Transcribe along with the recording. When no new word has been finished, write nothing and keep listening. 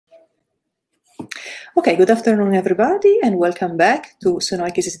Okay, good afternoon, everybody, and welcome back to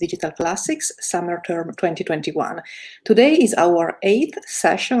Sunoikisis's Digital Classics Summer Term 2021. Today is our 8th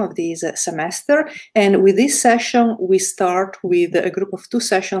session of this semester, and with this session, we start with a group of 2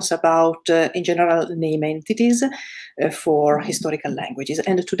 sessions about, in general, name entities for historical languages.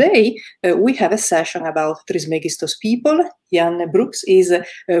 And today, we have a session about Trismegistos people. Yanne Broux is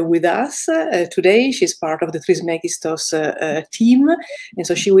with us today. She's part of the Trismegistos team, and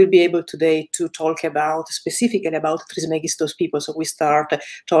so she will be able today to talk specifically about Trismegistos people. So we start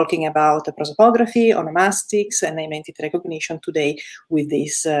talking about prosopography, onomastics, and name entity recognition today with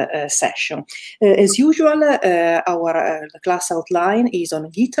this session. As usual, our class outline is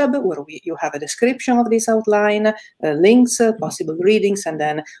on GitHub, where you have a description of this outline, links, possible readings, and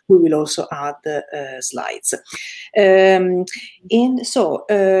then we will also add slides. And so,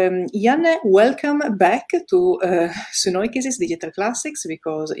 Yanne, welcome back to Sunoikisis's Digital Classics,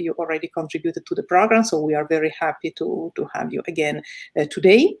 because you already contributed to the program, so we are very happy to have you again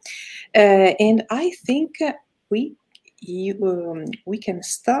today. And I think we can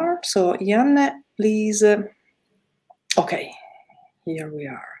start. So, Yanne, please. Okay, here we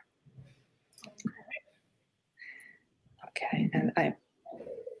are. Okay, and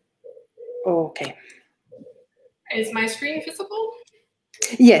okay. Is my screen visible?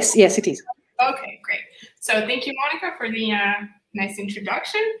 Yes, yes, it is. Okay, great. So thank you, Monica, for the nice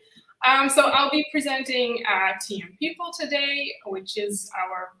introduction. So I'll be presenting TM People today, which is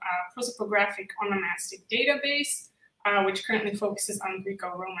our prosopographic onomastic database, which currently focuses on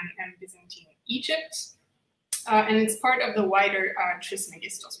Greco-Roman and Byzantine Egypt. And it's part of the wider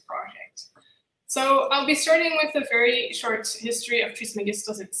Trismegistos project. So I'll be starting with a very short history of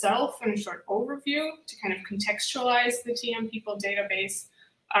Trismegistos itself and a short overview to kind of contextualize the TM People database.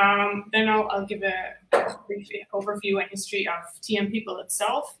 Then I'll give a brief overview and history of TM People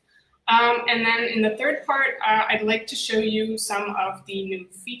itself. And then in the third part, I'd like to show you some of the new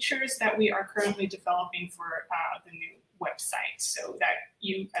features that we are currently developing for the new website, so that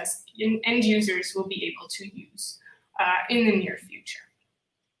you as end users will be able to use in the near future.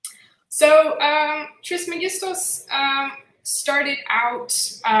 So Trismegistos started out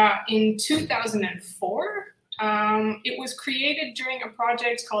in 2004. It was created during a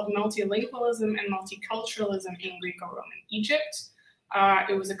project called Multilingualism and Multiculturalism in Greco-Roman Egypt.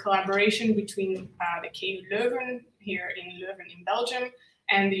 It was a collaboration between the KU Leuven here in Leuven in Belgium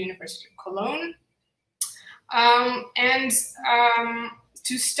and the University of Cologne.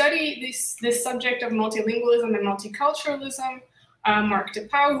 To study this subject of multilingualism and multiculturalism, Mark de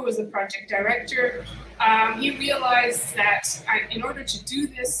Pauw, who was the project director, he realized that in order to do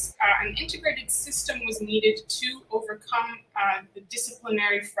this, an integrated system was needed to overcome the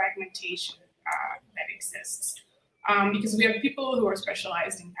disciplinary fragmentation that exists. Because we have people who are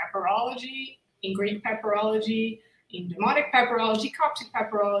specialized in papyrology, in Greek papyrology, in Demotic papyrology, Coptic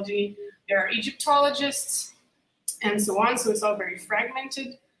papyrology, there are Egyptologists, and so on, so it's all very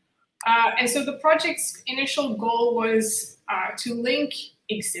fragmented. And so the project's initial goal was to link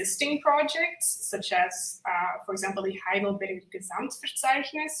existing projects, such as, for example, the Heidelberger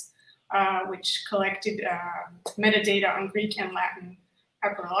Gesamtverzeichnis, which collected metadata on Greek and Latin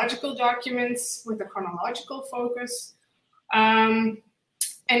papyrological documents with a chronological focus, and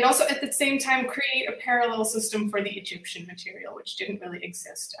also at the same time create a parallel system for the Egyptian material, which didn't really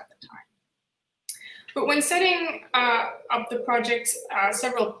exist at the time. But when setting up the project,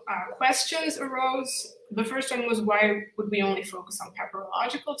 several questions arose. The first one was, why would we only focus on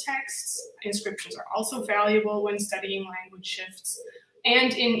papyrological texts? Inscriptions are also valuable when studying language shifts.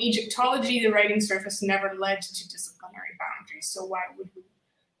 And in Egyptology, the writing surface never led to disciplinary boundaries, so why would we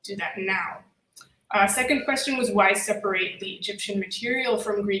do that now? Second question was, why separate the Egyptian material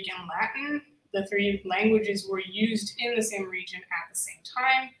from Greek and Latin? The 3 languages were used in the same region at the same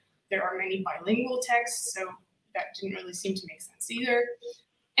time. There are many bilingual texts, so that didn't really seem to make sense either.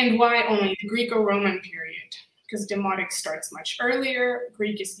 And why only the Greco-Roman period? Because Demotic starts much earlier.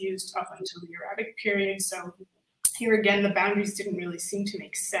 Greek is used up until the Arabic period, so here again, the boundaries didn't really seem to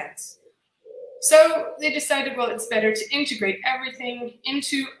make sense. So they decided, well, it's better to integrate everything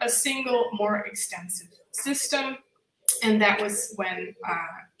into a single, more extensive system. And that was when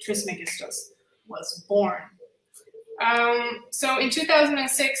Trismegistos was born. So in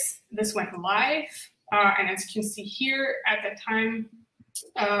 2006, this went live. And as you can see here, at the time,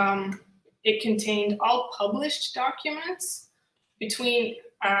 it contained all published documents between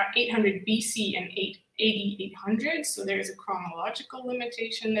 800 BC and 800. So there's a chronological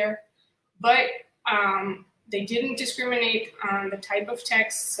limitation there. But they didn't discriminate on the type of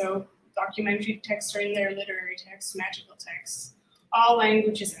text. So documentary texts are in there, literary texts, magical texts. all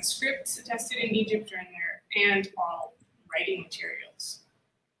languages and scripts attested in Egypt are in there, and all writing materials.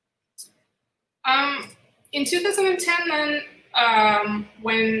 In 2010, then,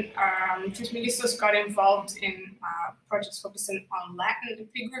 when Trismegistos got involved in projects focusing on Latin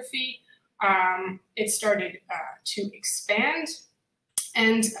epigraphy, it started to expand.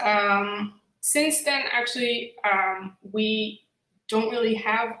 And since then, actually, we don't really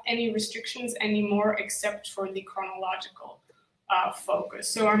have any restrictions anymore except for the chronological focus.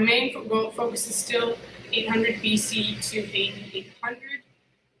 So our main focus is still 800 BC to AD 800.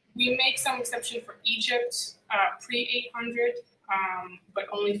 We make some exception for Egypt, pre-800, but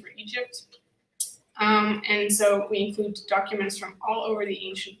only for Egypt. And so we include documents from all over the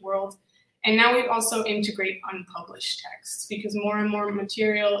ancient world. And now we also integrate unpublished texts because more and more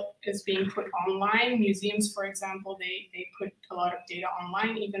material is being put online. Museums, for example, they put a lot of data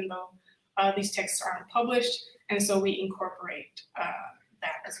online, even though these texts aren't published. And so we incorporate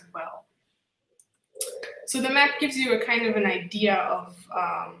that as well. So the map gives you a kind of an idea of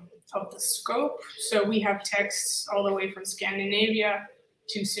the scope. So we have texts all the way from Scandinavia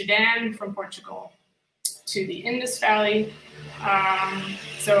to Sudan, from Portugal to the Indus Valley.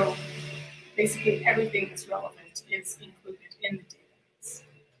 So basically everything that's relevant is included in the database.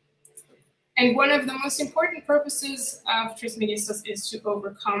 And one of the most important purposes of Trismegistos is to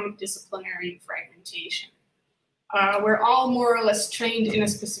overcome disciplinary fragmentation. We're all more or less trained in a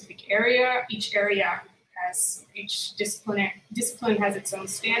specific area. Each discipline has its own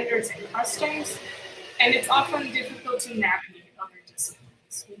standards and customs, and it's often difficult to navigate other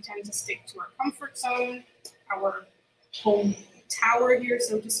disciplines. We tend to stick to our comfort zone, our home tower here,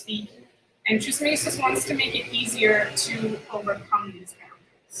 so to speak. And Trismegistos wants to make it easier to overcome these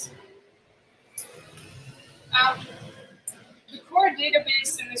boundaries. The core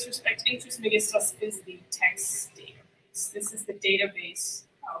database in this respect in Trismegistos is the text database. This is the database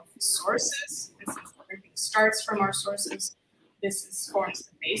of sources. This is everything starts from our sources. This forms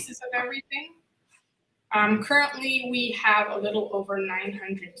the basis of everything. Currently, we have a little over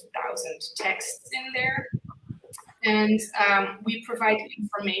 900,000 texts in there, and we provide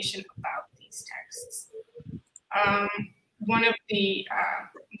information about these texts. One of the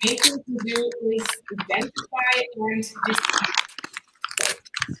main things we do is identify and distribute.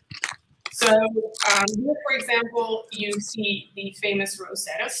 So here, for example, you see the famous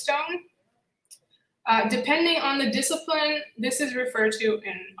Rosetta Stone. Depending on the discipline, this is referred to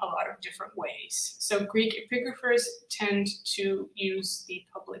in a lot of different ways. So Greek epigraphers tend to use the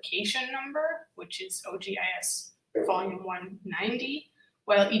publication number, which is OGIS volume 190,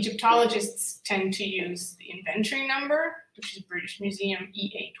 while Egyptologists tend to use the inventory number, which is British Museum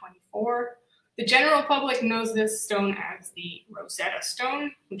EA24. The general public knows this stone as the Rosetta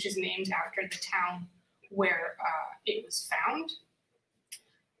Stone, which is named after the town where it was found.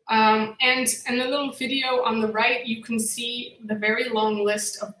 And in the little video on the right, you can see the very long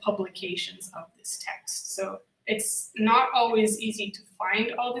list of publications of this text. So it's not always easy to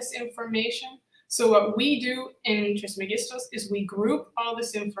find all this information. So what we do in Trismegistos is we group all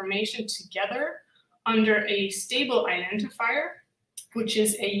this information together under a stable identifier, which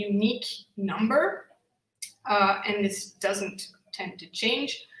is a unique number, and this doesn't tend to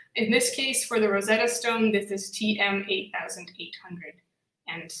change. In this case, for the Rosetta Stone, this is TM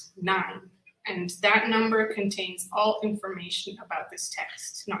 8809, and that number contains all information about this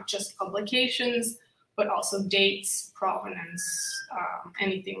text, not just publications, but also dates, provenance,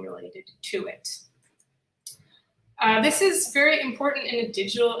 anything related to it. This is very important in a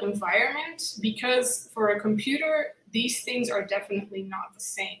digital environment because for a computer, these things are definitely not the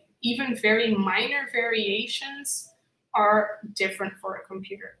same. Even very minor variations are different for a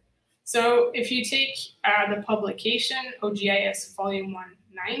computer. So if you take the publication, OGIS volume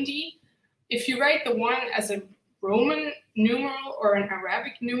 190, if you write the one as a Roman numeral or an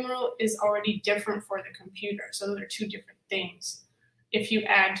Arabic numeral is already different for the computer. So they're two different things. If you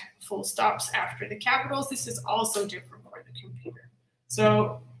add full stops after the capitals, this is also different for the computer.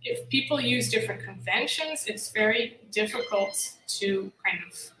 So if people use different conventions, it's very difficult to kind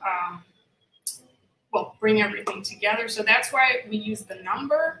of, well, bring everything together. So that's why we use the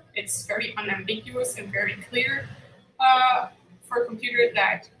number. It's very unambiguous and very clear for a computer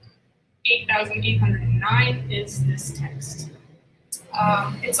that 8809 is this text.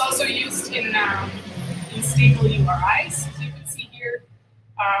 It's also used in stable URIs, as you can see here,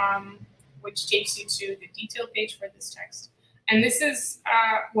 which takes you to the detail page for this text. And this is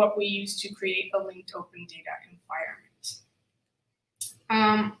what we use to create a linked open data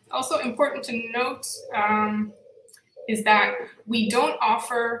environment. Also important to note is that we don't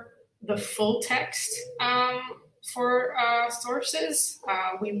offer the full text for sources.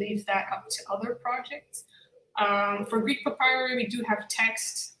 We leave that up to other projects. For Greek papyri, we do have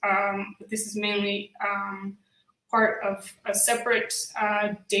text, but this is mainly part of a separate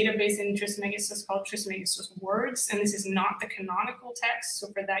database in Trismegistos called Trismegistos Words, and this is not the canonical text, so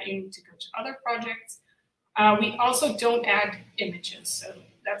for that you need to go to other projects. We also don't add images, so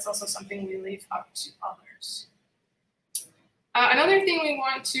that's also something we leave up to others. Another thing we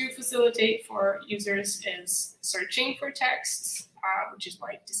want to facilitate for users is searching for texts, which is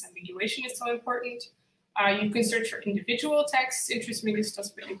why disambiguation is so important. You can search for individual texts in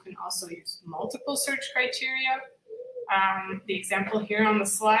Trismegistos, but you can also use multiple search criteria. The example here on the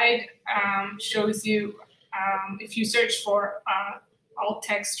slide shows you if you search for alt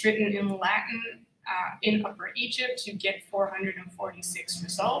text written in Latin in Upper Egypt, you get 446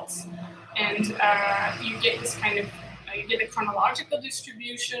 results. And you get this kind of, you get a chronological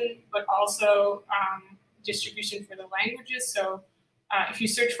distribution, but also distribution for the languages. So if you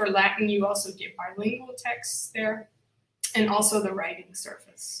search for Latin, you also get bilingual texts there. And also the writing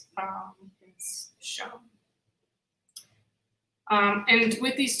surface is shown. And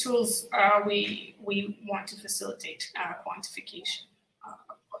with these tools, we want to facilitate quantification,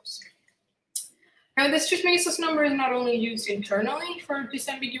 of course. Now, this Trismegistos number is not only used internally for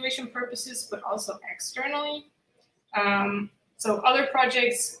disambiguation purposes, but also externally. So other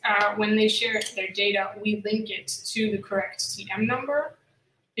projects, when they share their data, we link it to the correct TM number.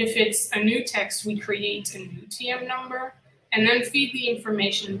 If it's a new text, we create a new TM number and then feed the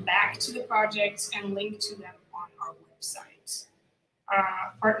information back to the project and link to them on our website.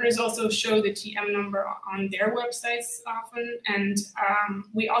 Partners also show the TM number on their websites often, and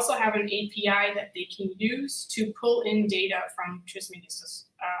we also have an API that they can use to pull in data from Trismegistos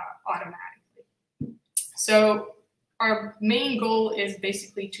automatically. So our main goal is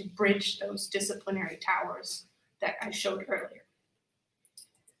basically to bridge those disciplinary towers that I showed earlier.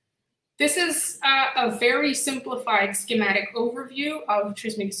 This is a very simplified schematic overview of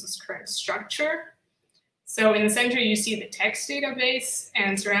Trismegistos' current structure. So in the center, you see the text database,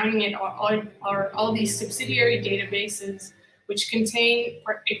 and surrounding it are all these subsidiary databases, which contain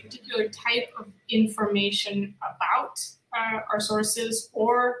a particular type of information about our sources,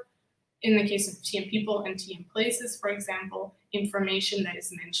 or in the case of TM people and TM places, for example, information that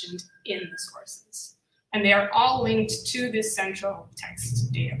is mentioned in the sources. And they are all linked to this central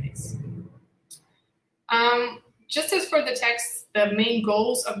text database. Just as for the text, the main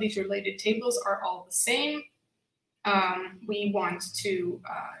goals of these related tables are all the same. We want to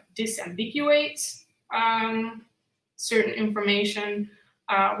disambiguate certain information.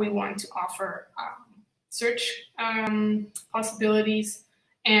 We want to offer search possibilities,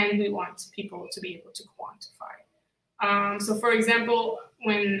 and we want people to be able to quantify. So for example,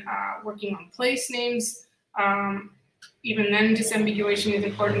 when working on place names, even then disambiguation is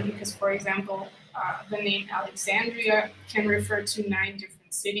important because, for example, the name Alexandria can refer to 9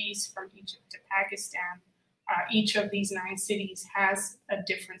 different cities from Egypt to Pakistan. Each of these 9 cities has a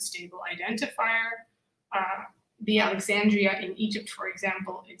different stable identifier. The Alexandria in Egypt, for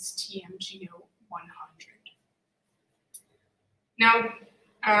example, is TMGO 100. Now,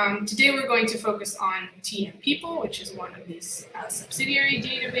 today we're going to focus on TM people, which is one of these subsidiary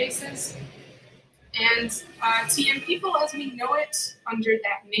databases. And TM people, as we know it under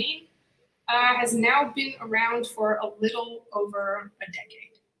that name, has now been around for a little over a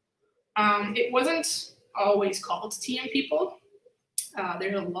decade. It wasn't always called TM people.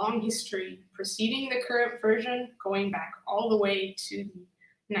 There's a long history preceding the current version, going back all the way to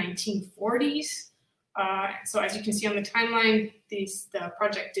the 1940s. So as you can see on the timeline, the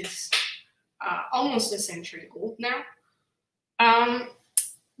project is almost a century old now.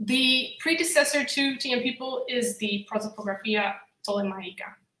 The predecessor to TM people is the Protopographia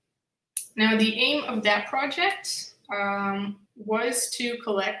Ptolemaica. Now, the aim of that project was to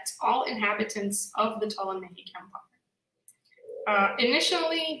collect all inhabitants of the Ptolemaic Empire.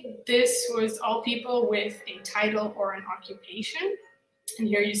 Initially, this was all people with a title or an occupation. And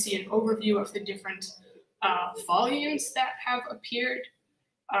here you see an overview of the different volumes that have appeared.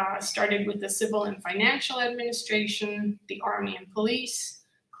 Started with the civil and financial administration, the army and police,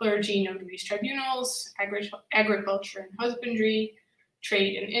 clergy, notaries, tribunals, agriculture and husbandry,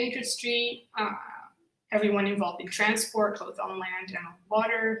 trade and industry, everyone involved in transport, both on land and on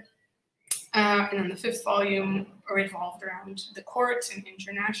water. And then the 5th volume revolved around the courts and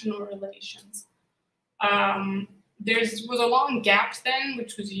international relations. There was a long gap then,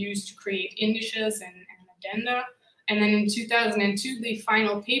 which was used to create indices and addenda. And then in 2002, the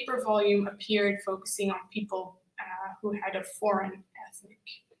final paper volume appeared, focusing on people who had a foreign ethnic.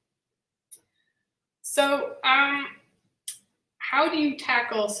 So how do you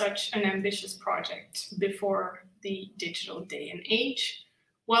tackle such an ambitious project before the digital day and age?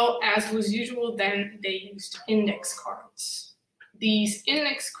 Well, as was usual then, they used index cards. These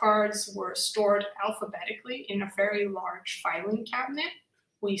index cards were stored alphabetically in a very large filing cabinet.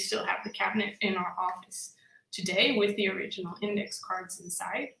 We still have the cabinet in our office today with the original index cards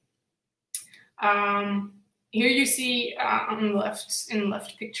inside. Here you see on the left, in the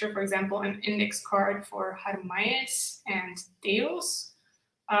left picture, for example, an index card for Hermaes and Deus.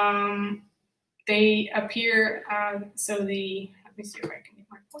 They appear, let me see if I can get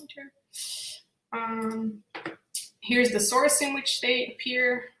my pointer. Here's the source in which they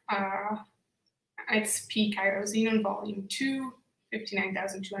appear. It's P. Chiroxenon, volume 2,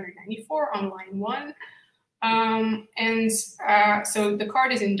 59,294 on line 1. So the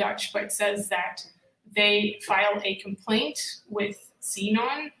card is in Dutch, but it says that they file a complaint with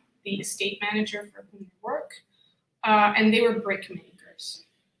Xenon, the estate manager for whom they work, and they were brick makers.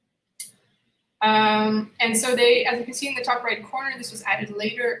 And so they, as you can see in the top right corner, this was added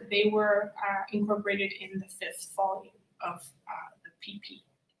later, they were incorporated in the 5th volume of the PP.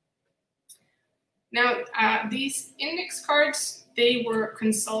 Now, these index cards, they were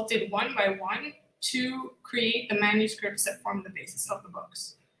consulted one by one to create the manuscripts that form the basis of the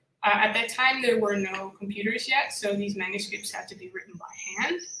books. At that time, there were no computers yet, so these manuscripts had to be written by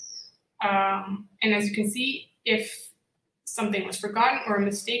hand. And as you can see, if something was forgotten or a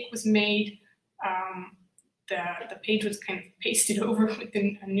mistake was made, the page was kind of pasted over with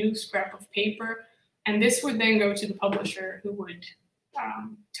a new scrap of paper. And this would then go to the publisher who would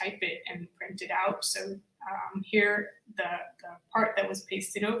type it and print it out. So here, the part that was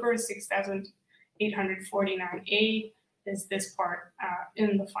pasted over, 6,849A, is this part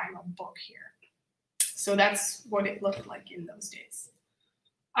in the final book here. So that's what it looked like in those days.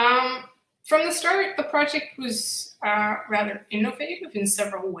 From the start, the project was rather innovative in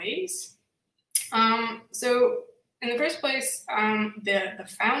several ways. So in the first place, the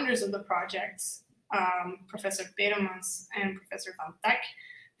founders of the projects, Professor Peeremans and Professor Van Dijk,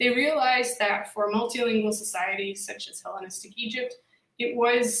 they realized that for multilingual societies such as Hellenistic Egypt, it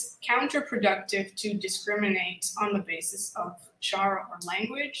was counterproductive to discriminate on the basis of genre or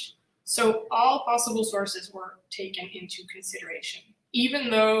language. So all possible sources were taken into consideration.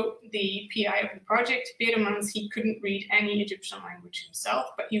 Even though the PI of the project, Peeremans, he couldn't read any Egyptian language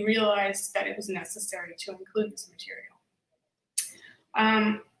himself, but he realized that it was necessary to include this material.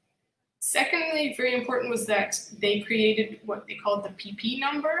 Secondly, very important was that they created what they called the PP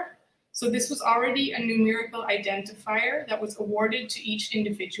number. So this was already a numerical identifier that was awarded to each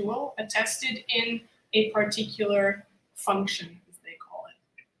individual, attested in a particular function, as they call it.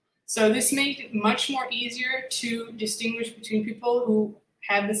 So this made it much more easier to distinguish between people who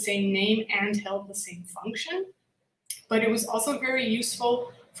had the same name and held the same function. But it was also very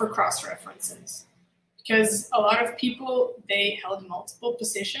useful for cross-references, because a lot of people, they held multiple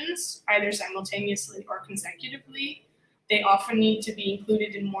positions, either simultaneously or consecutively. They often need to be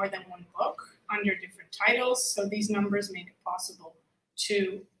included in more than one book under different titles, so these numbers made it possible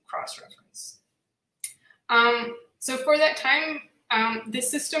to cross-reference. So for that time, this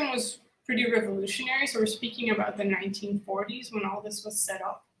system was pretty revolutionary, so we're speaking about the 1940s when all this was set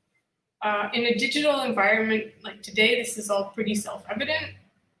up. In a digital environment like today, this is all pretty self-evident,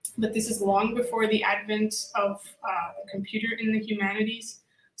 but this is long before the advent of the computer in the humanities.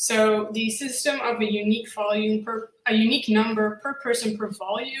 So the system of a unique number per person per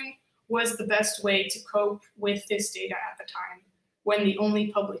volume was the best way to cope with this data at the time, when the only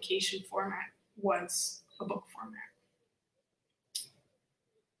publication format was a book format.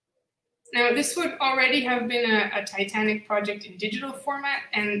 Now, this would already have been a titanic project in digital format,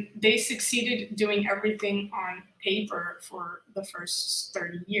 and they succeeded doing everything on paper for the first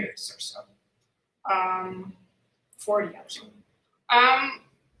 30 years or so. 40, actually.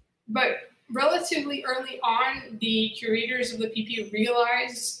 But relatively early on, the curators of the PP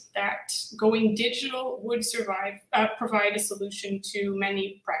realized that going digital would provide a solution to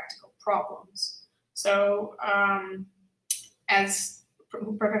many practical problems. So as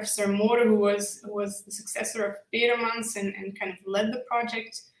Professor Moore, who was the successor of Peeremans and kind of led the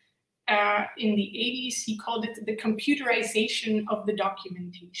project in the 80s, he called it the computerization of the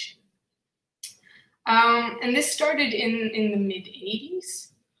documentation. And this started in the mid-80s.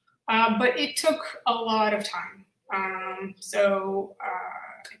 But it took a lot of time. I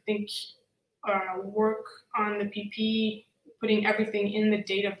think work on the PP, putting everything in the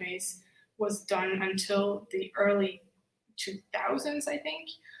database, was done until the early 2000s, I think.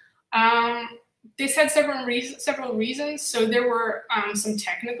 This had several reasons. So there were some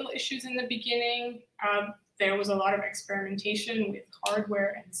technical issues in the beginning. There was a lot of experimentation with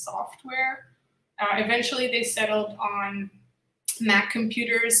hardware and software. Eventually, they settled on Mac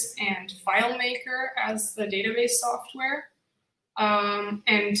computers and FileMaker as the database software.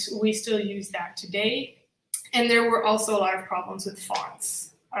 And we still use that today. And there were also a lot of problems with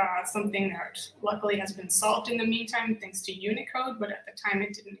fonts, something that luckily has been solved in the meantime thanks to Unicode, but at the time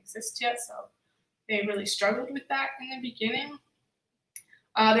it didn't exist yet, so they really struggled with that in the beginning.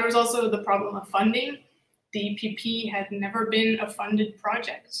 There was also the problem of funding. The PP had never been a funded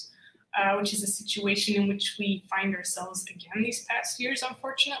project, which is a situation in which we find ourselves again these past years,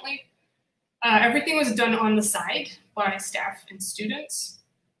 unfortunately. Everything was done on the side by staff and students,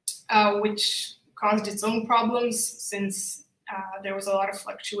 which caused its own problems since there was a lot of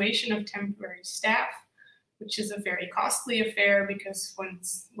fluctuation of temporary staff, which is a very costly affair because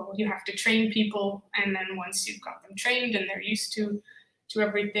you have to train people, and then once you've got them trained and they're used to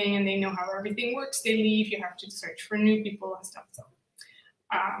everything and they know how everything works, they leave. You have to search for new people and stuff. So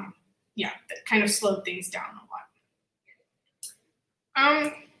yeah, that kind of slowed things down a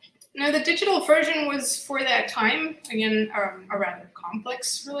lot. Now, the digital version was, for that time, again, a rather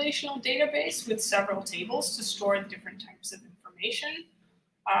complex relational database with several tables to store different types of information,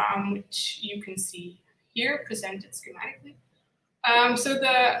 which you can see here presented schematically. So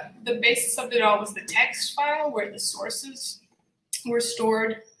the basis of it all was the text file where the sources were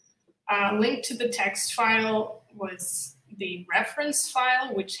stored. Linked to the text file was the reference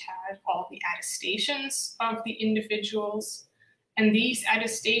file, which had all the attestations of the individuals. And these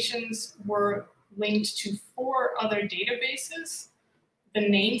attestations were linked to 4 other databases: the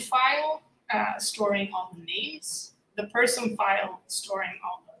name file, storing all the names, the person file, storing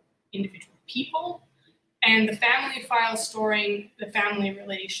all the individual people, and the family file, storing the family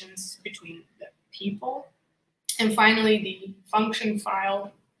relations between the people. And finally, the function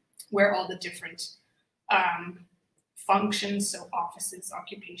file, where all the different functions, so offices,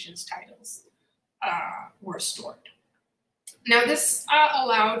 occupations, titles, were stored. Now, this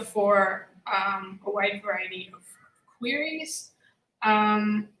allowed for a wide variety of queries,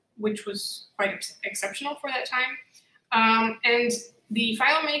 which was quite exceptional for that time. And the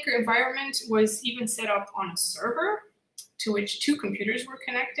FileMaker environment was even set up on a server to which 2 computers were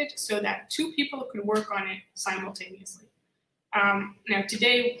connected so that 2 people could work on it simultaneously. Now,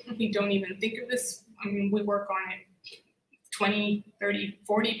 today, we don't even think of this. I mean, we work on it 20, 30,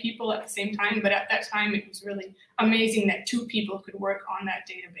 40 people at the same time, but at that time it was really amazing that 2 people could work on that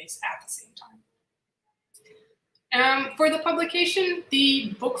database at the same time. For the publication,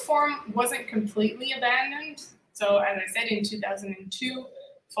 the book form wasn't completely abandoned. So as I said, in 2002,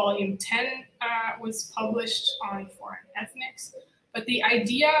 volume 10 was published on foreign ethnics. But the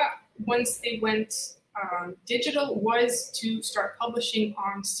idea, once they went digital, was to start publishing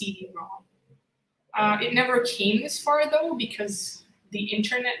on CD-ROM. It never came this far, though, because the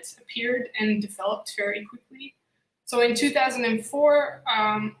internet appeared and developed very quickly. So in 2004,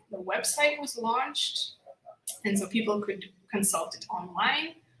 the website was launched, and so people could consult it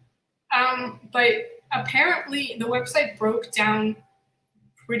online. But apparently, the website broke down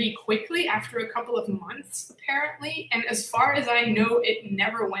pretty quickly after a couple of months, apparently. And as far as I know, it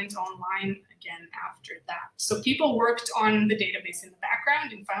never went online again after that. So people worked on the database in the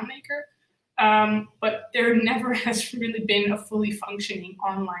background in FileMaker, but there never has really been a fully functioning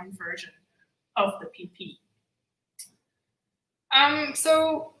online version of the PP.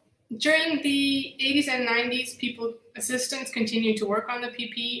 So during the 80s and 90s, assistants continued to work on the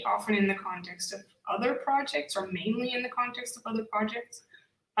PP, often in the context of other projects, or mainly in the context of other projects.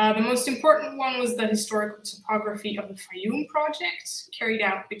 The most important one was the historical topography of the Fayoum project, carried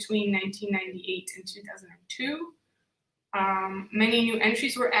out between 1998 and 2002. Many new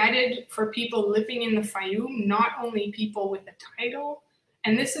entries were added for people living in the Fayoum, not only people with a title.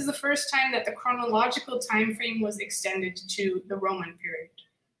 And this is the first time that the chronological time frame was extended to the Roman period.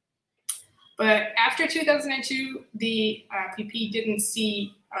 But after 2002, the PP didn't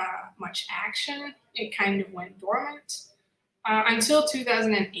see much action. It kind of went dormant until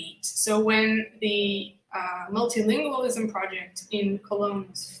 2008. So when the multilingualism project in Cologne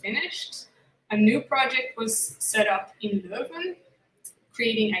was finished, a new project was set up in Leuven,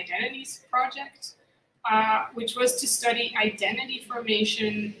 Creating Identities Project, which was to study identity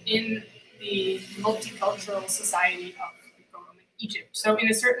formation in the multicultural society of Roman Egypt. So in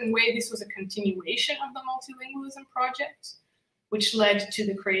a certain way, this was a continuation of the multilingualism project, which led to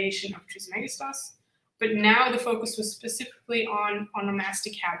the creation of Trismegistos. But now the focus was specifically on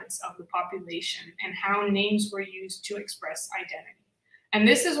onomastic habits of the population and how names were used to express identity. And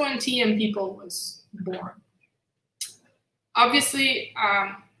this is when TM People was born. Obviously,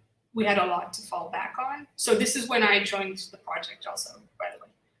 we had a lot to fall back on. So this is when I joined the project also, by the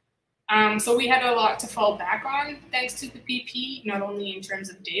way. So we had a lot to fall back on thanks to the PP, not only in terms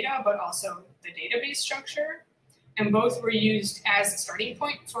of data, but also the database structure. And both were used as a starting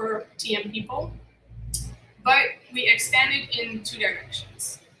point for TM People. But we expanded in 2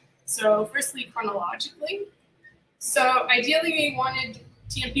 directions. So firstly, chronologically. So ideally, we wanted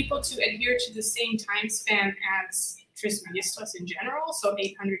TM People to adhere to the same time span as Trismegistos in general, so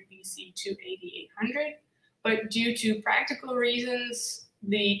 800 BC to 8800. But due to practical reasons,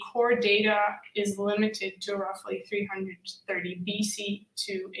 the core data is limited to roughly 330 BC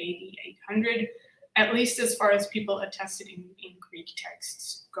to 8800, at least as far as people attested in Greek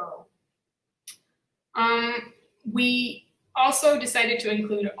texts go. We also decided to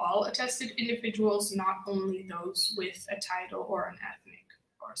include all attested individuals, not only those with a title or an ethnic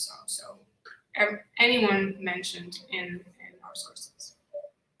or so. So anyone mentioned in our sources.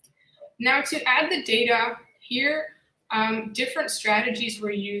 Now to add the data here, different strategies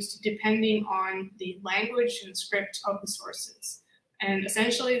were used depending on the language and script of the sources. And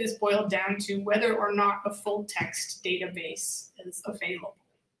essentially this boiled down to whether or not a full text database is available.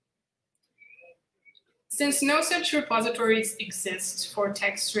 Since no such repositories exist for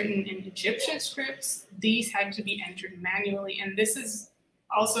texts written in Egyptian scripts, these had to be entered manually. And this is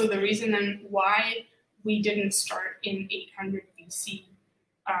also the reason then why we didn't start in 800 BC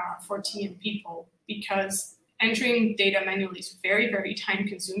for TM People, because entering data manually is very, very time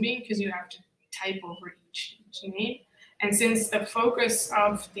consuming because you have to type over each name. And since the focus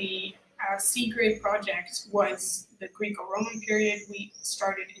of the C-grade project was the Greco-Roman period, we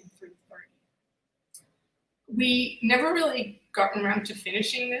started in 330. We never really gotten around to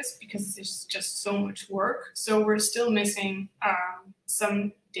finishing this because there's just so much work. So we're still missing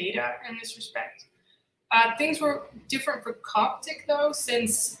some data in this respect. Things were different for Coptic though,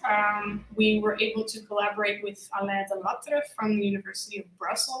 since we were able to collaborate with Alain Delattre from the University of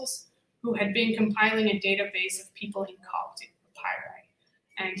Brussels, who had been compiling a database of people in Coptic papyri.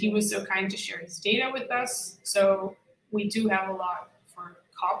 And he was so kind to share his data with us. So we do have a lot for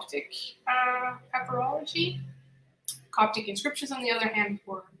Coptic papyrology. Coptic inscriptions, on the other hand,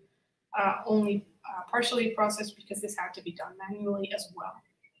 were only partially processed because this had to be done manually as well.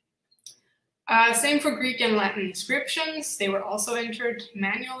 Same for Greek and Latin inscriptions. They were also entered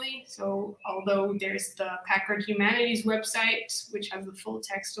manually. So although there's the Packard Humanities website, which has the full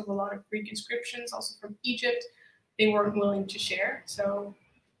text of a lot of Greek inscriptions, also from Egypt, they weren't willing to share. So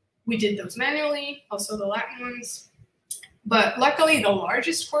we did those manually, also the Latin ones. But luckily, the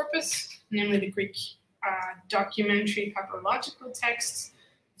largest corpus, namely the Greek documentary papyrological texts,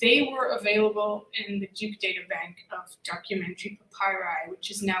 they were available in the Duke Data Bank of Documentary Papyri,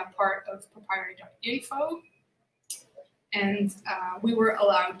 which is now part of papyri.info. And we were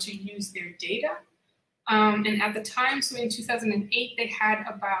allowed to use their data. And at the time, so in 2008, they had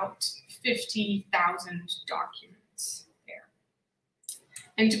about 50,000 documents there.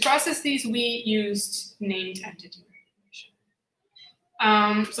 And to process these, we used named entity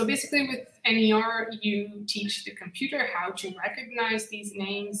recognition. So basically with NER, you teach the computer how to recognize these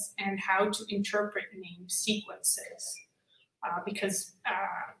names and how to interpret name sequences. Because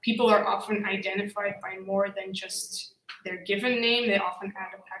people are often identified by more than just their given name. They often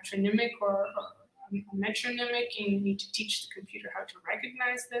add a patronymic or a metronymic, and you need to teach the computer how to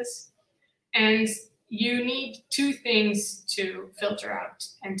recognize this. And you need 2 things to filter out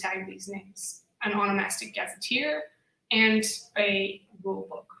and tag these names: an onomastic gazetteer and a rule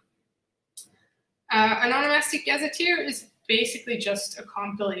book. An onomastic gazetteer is basically just a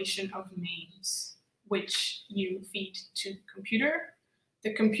compilation of names which you feed to the computer.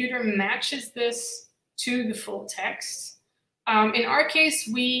 The computer matches this to the full text. In our case,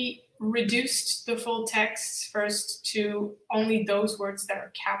 we reduced the full text first to only those words that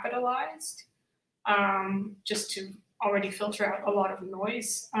are capitalized, just to already filter out a lot of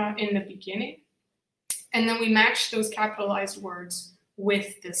noise in the beginning. And then we matched those capitalized words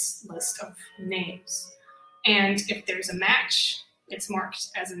with this list of names. And if there's a match, it's marked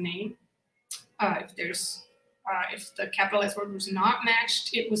as a name. If the capitalized word was not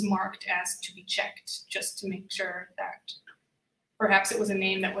matched, it was marked as to be checked, just to make sure that perhaps it was a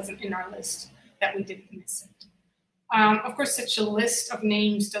name that wasn't in our list, that we didn't miss it. Of course, such a list of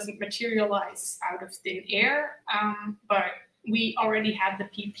names doesn't materialize out of thin air, but we already had the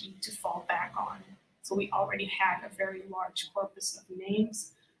PP to fall back on. So we already had a very large corpus of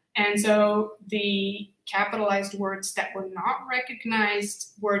names. And so the capitalized words that were not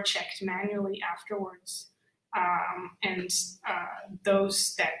recognized were checked manually afterwards. and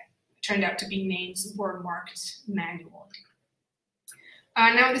those that turned out to be names were marked manually.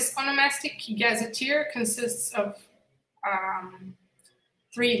 Now, this onomastic gazetteer consists of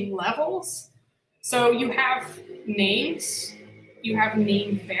 3 levels. So you have names, you have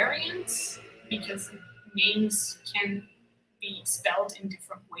name variants, because names can be spelled in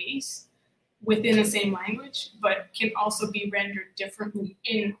different ways within the same language, but can also be rendered differently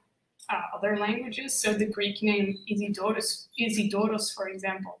in other languages. So the Greek name Isidoros, for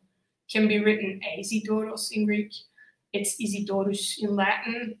example, can be written Isidoros in Greek. It's Isidorus in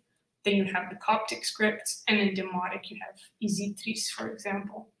Latin. Then you have the Coptic script, and in Demotic you have Isitris, for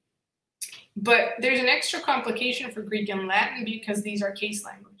example. But there's an extra complication for Greek and Latin because these are case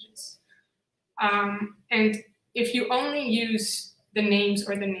languages. And if you only use the names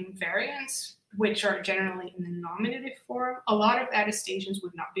or the name variants, which are generally in the nominative form, a lot of attestations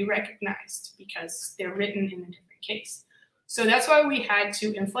would not be recognized because they're written in a different case. So that's why we had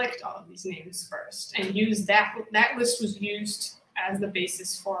to inflect all of these names first and use that. That list was used as the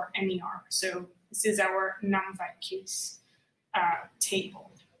basis for NER. So this is our NumVat case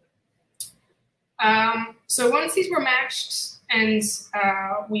table. So once these were matched and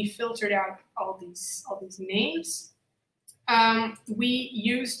we filtered out all these names, we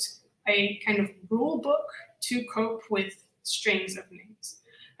used a kind of rule book to cope with strings of names.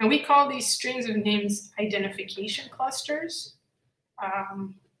 And we call these strings of names identification clusters.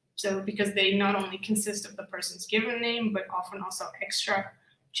 So because they not only consist of the person's given name, but often also extra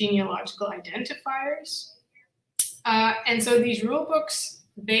genealogical identifiers. And so these rule books,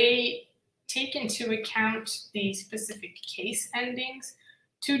 they take into account the specific case endings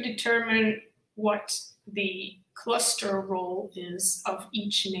to determine what the cluster role is of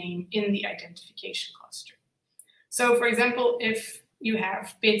each name in the identification cluster. So for example, if you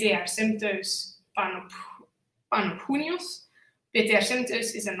have Pete-Arsemtos Panopounios,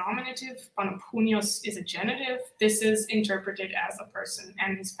 Pete-Arsemtos is a nominative, Panopounios is a genitive. This is interpreted as a person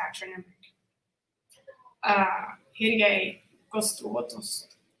and his patronymic. Hirgei Kostouotos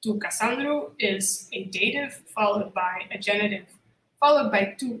to Cassandru is a dative followed by a genitive, followed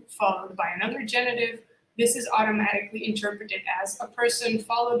by tu, followed by another genitive. This is automatically interpreted as a person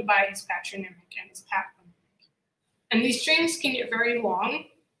followed by his patronymic and his patronymic. And these strings can get very long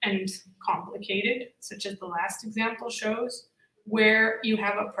and complicated, such as the last example shows, where you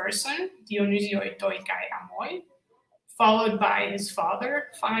have a person, Dionysioi Toikai Amoi, followed by his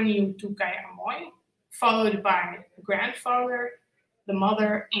father, Phaniou Tukai Amoi, followed by the grandfather, the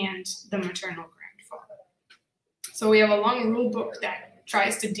mother, and the maternal grandfather. So we have a long rule book that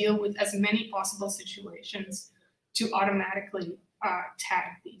tries to deal with as many possible situations to automatically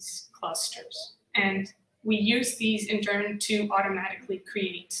tag these clusters. And we use these in turn to automatically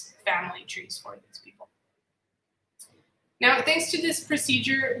create family trees for these people. Now, thanks to this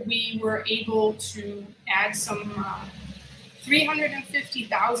procedure, we were able to add some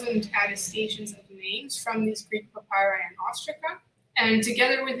 350,000 attestations of names from these Greek papyri and ostraca. And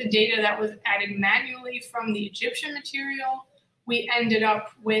together with the data that was added manually from the Egyptian material, we ended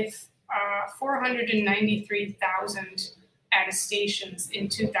up with 493,000 attestations in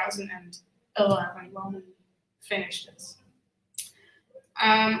 2011 when we finished this.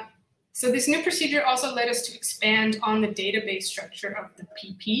 So this new procedure also led us to expand on the database structure of the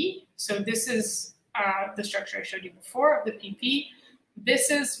PP. So this is the structure I showed you before of the PP.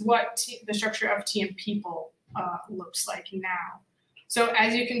 This is what the structure of TM people looks like now. So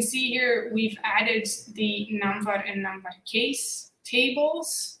as you can see here, we've added the NumVat and NumVat case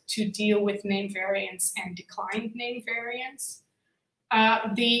tables to deal with name variants and declined name variants.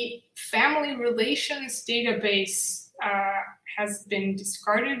 The family relations database has been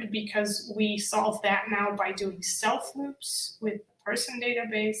discarded because we solve that now by doing self loops with the person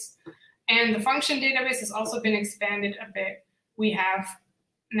database. And the function database has also been expanded a bit. We have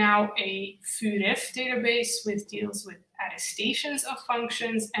now a FUREF database which deals with attestations of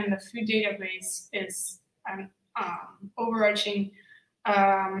functions, and the FU database is an overarching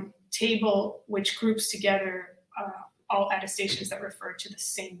table which groups together all attestations that refer to the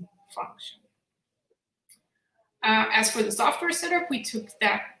same function. As for the software setup, we took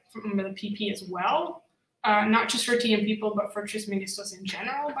that from the PP as well, not just for TM people, but for Trismegistos in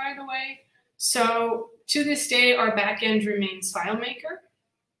general, by the way. So to this day, our backend remains FileMaker.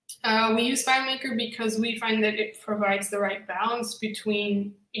 We use FileMaker because we find that it provides the right balance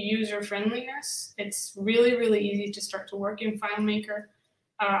between user friendliness. It's really, really easy to start to work in FileMaker,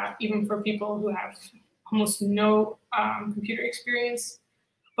 even for people who have almost no computer experience.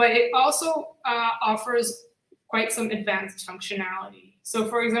 But it also offers quite some advanced functionality. So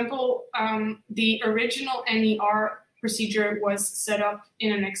for example, the original NER procedure was set up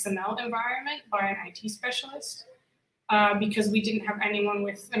in an XML environment by an IT specialist because we didn't have anyone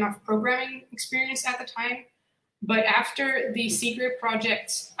with enough programming experience at the time. But after the Secret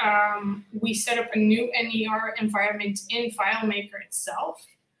project, we set up a new NER environment in FileMaker itself,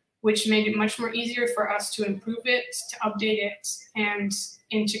 which made it much more easier for us to improve it, to update it, and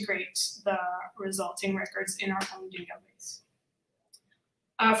integrate the resulting records in our own database.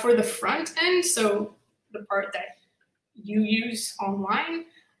 For the front end, so the part that you use online,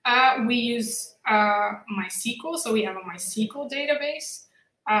 we use MySQL, so we have a MySQL database.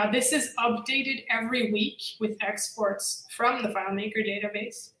 This is updated every week with exports from the FileMaker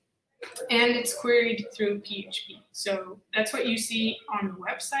database, and it's queried through PHP. So that's what you see on the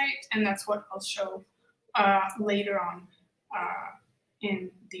website, and that's what I'll show later on in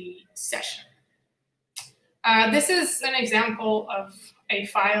the session. This is an example of a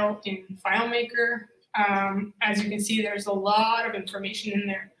file in FileMaker. As you can see, there's a lot of information in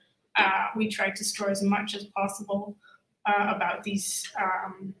there. We tried to store as much as possible about these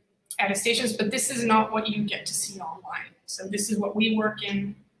attestations, but this is not what you get to see online. So this is what we work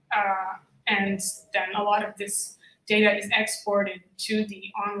in, and then a lot of this data is exported to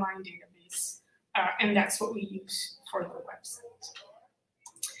the online database, and that's what we use for the website.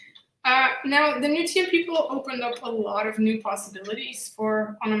 Now, the new TM people opened up a lot of new possibilities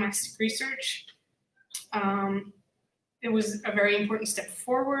for onomastic research. It was a very important step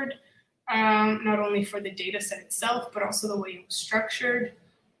forward, not only for the data set itself, but also the way it was structured,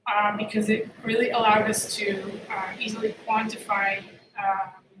 because it really allowed us to easily quantify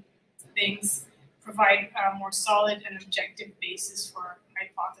things, provide a more solid and objective basis for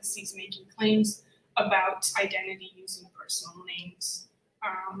hypotheses making claims about identity using personal names.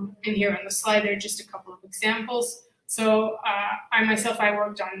 And here on the slide, there are just a couple of examples. So I myself, I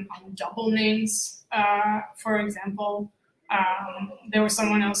worked on double names, for example. There was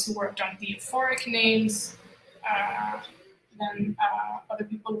someone else who worked on theophoric names. Then other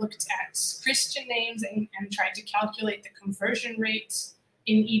people looked at Christian names and tried to calculate the conversion rates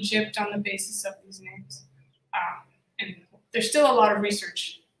in Egypt on the basis of these names. And there's still a lot of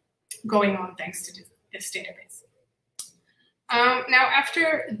research going on thanks to this database. Now,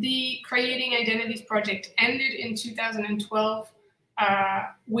 after the Creating Identities project ended in 2012,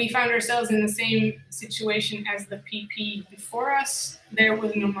 we found ourselves in the same situation as the PP before us. There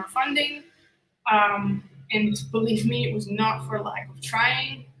was no more funding. And believe me, it was not for lack of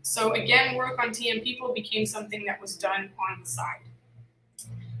trying. So again, work on TM people became something that was done on the side.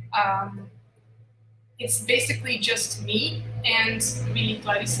 It's basically just me and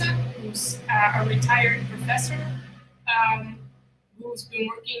Clarissa, who's a retired professor, who's been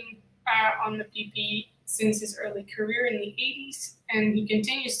working on the PP since his early career in the 80s, and he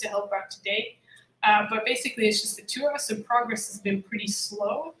continues to help out today. But basically, it's just the two of us, so progress has been pretty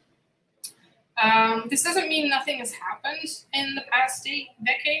slow. This doesn't mean nothing has happened in the past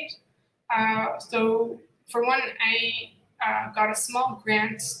decade. So for one, I got a small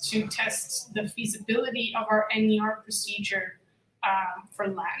grant to test the feasibility of our NER procedure for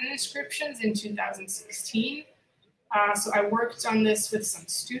Latin inscriptions in 2016. So I worked on this with some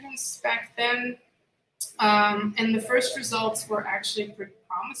students back then. And the first results were actually pretty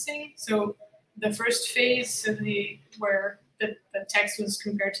promising. So the first phase, so where the text was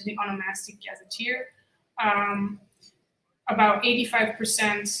compared to the onomastic gazetteer, about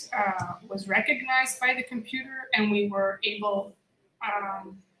 85% was recognized by the computer, and we were able,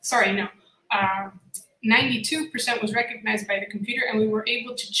 92% was recognized by the computer, and we were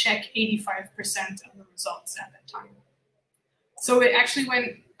able to check 85% of the results at that time. So it actually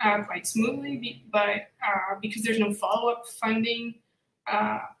went quite smoothly, but because there's no follow-up funding,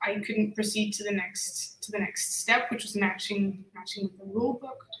 I couldn't proceed to the next step, which was matching with the rule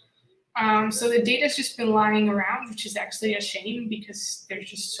book. So the data's just been lying around, which is actually a shame because there's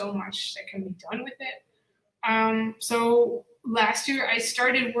just so much that can be done with it. So last year I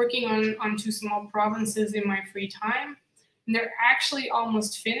started working on two small provinces in my free time, and they're actually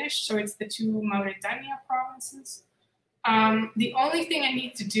almost finished. So it's the two Mauritania provinces. The only thing I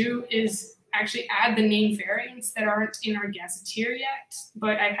need to do is actually add the name variants that aren't in our gazetteer yet,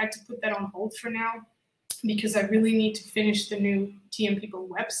 but I've had to put that on hold for now because I really need to finish the new TM People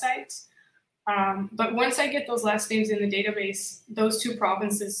website. But once I get those last names in the database, those two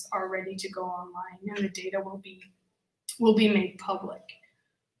provinces are ready to go online and the data will be made public.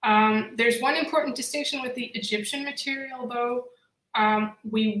 There's one important distinction with the Egyptian material though.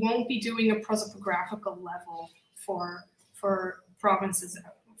 We won't be doing a prosopographical level for provinces,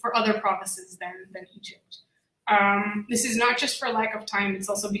 for other provinces than Egypt. This is not just for lack of time, it's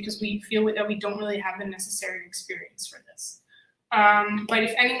also because we feel that we don't really have the necessary experience for this. But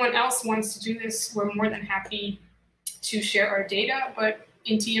if anyone else wants to do this, we're more than happy to share our data, but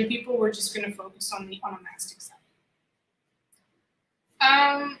in TM People, we're just going to focus on the onomastic side.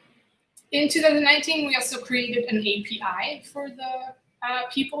 In 2019, we also created an API for the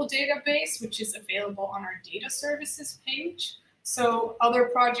People database, which is available on our data services page. So other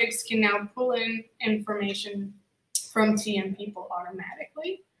projects can now pull in information from TM People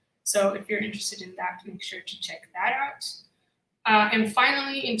automatically. So if you're interested in that, make sure to check that out. And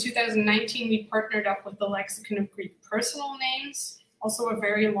finally, in 2019, we partnered up with the Lexicon of Greek Personal Names, also a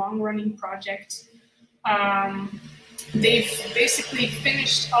very long-running project. They've basically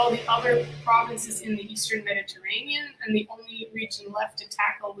finished all the other provinces in the Eastern Mediterranean, and the only region left to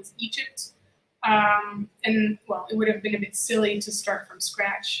tackle was Egypt. And well, it would have been a bit silly to start from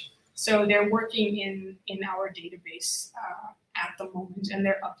scratch. So they're working in our database at the moment, and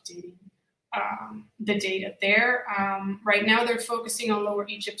they're updating the data there. Right now, they're focusing on Lower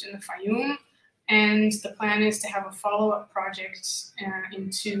Egypt and the Fayum, and the plan is to have a follow-up project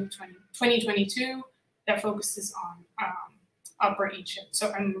into 2022 that focuses on Upper Egypt.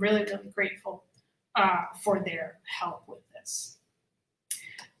 So I'm really, really grateful for their help with this.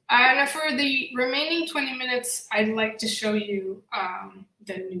 Now for the remaining 20 minutes, I'd like to show you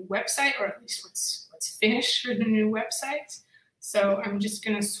the new website, or at least what's finished for the new website. So I'm just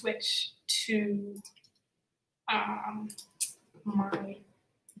going to switch to my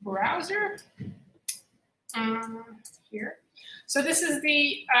browser here. So this is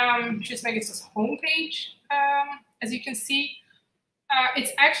the Trismegistos homepage. As you can see,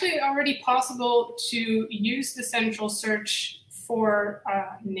 it's actually already possible to use the central search for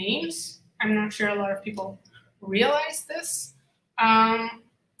names. I'm not sure a lot of people realize this.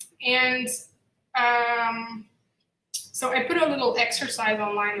 So I put a little exercise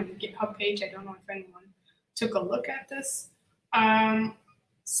online on the GitHub page. I don't know if anyone took a look at this.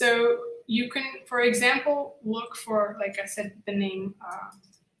 So you can, for example, look for, like I said, the name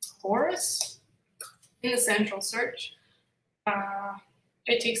Horus in the central search.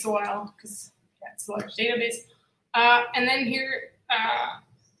 It takes a while because it's a large database. And then here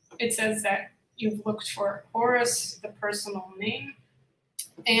it says that you've looked for Horus, the personal name.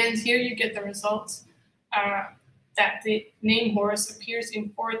 And here you get the results that the name Horus appears in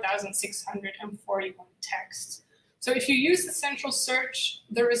 4,641 texts. So if you use the central search,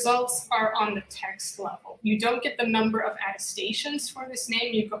 the results are on the text level. You don't get the number of attestations for this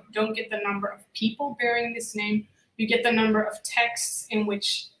name. You don't get the number of people bearing this name. You get the number of texts in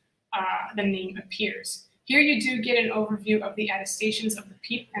which the name appears. Here you do get an overview of the attestations of the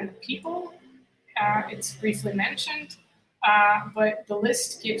people. It's briefly mentioned, but the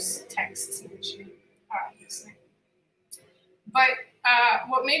list gives texts mentioning this name. But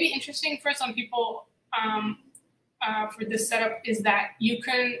what may be interesting for some people for this setup is that you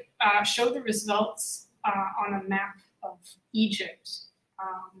can show the results on a map of Egypt.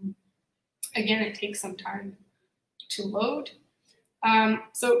 Again, it takes some time to load.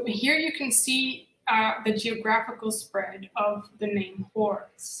 So here you can see the geographical spread of the name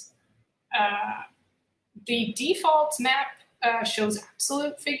Horus. The default map shows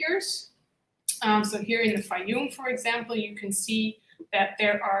absolute figures. So here in the Fayum, for example, you can see that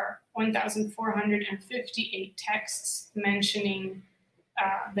there are 1,458 texts mentioning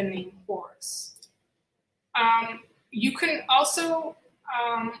the name Horus. You can also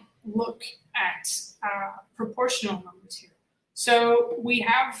look at proportional numbers here. So we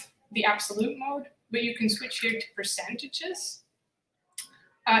have the absolute mode, but you can switch here to percentages.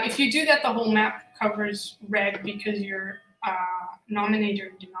 If you do that, the whole map covers red because your nominator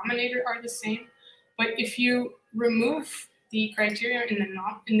and denominator are the same. But if you remove the criteria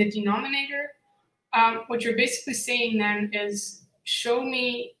in the denominator, what you're basically saying then is show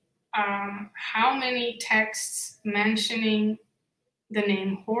me how many texts mentioning the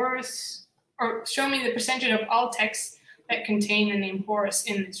name Horus, or show me the percentage of all texts that contain the name Horus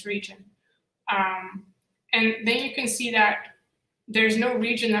in this region. And then you can see that there's no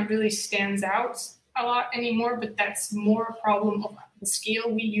region that really stands out a lot anymore, but that's more a problem of the scale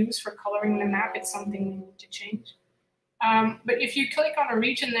we use for coloring the map. It's something we need to change. But if you click on a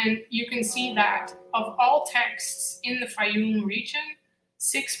region, then you can see that of all texts in the Fayum region,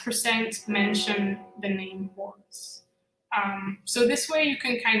 6% mention the name Horus. So this way you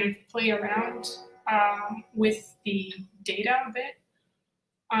can kind of play around with the data a bit.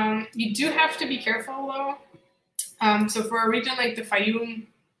 You do have to be careful though. So for a region like the Fayum,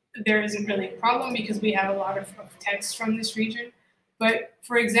 there isn't really a problem because we have a lot of text from this region. But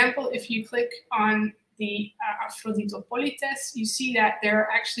for example, if you click on the Aphroditopolites, you see that there are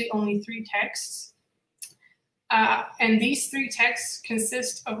actually only 3 texts. And these 3 texts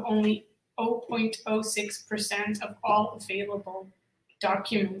consist of only 0.06% of all available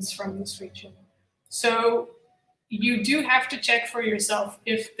documents from this region. So you do have to check for yourself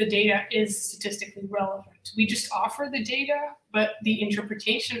if the data is statistically relevant. We just offer the data, but the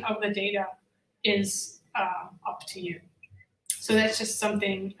interpretation of the data is up to you. So that's just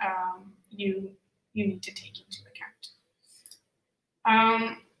something you need to take into account.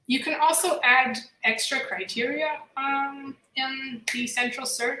 You can also add extra criteria in the central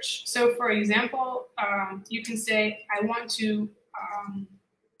search. So for example, you can say, I want to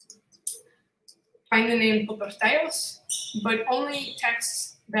find the name Potortaios, but only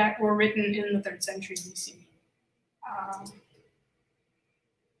texts that were written in the 3rd century BC.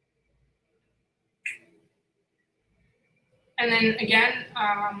 And then again,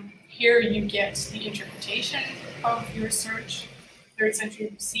 here you get the interpretation of your search. 3rd century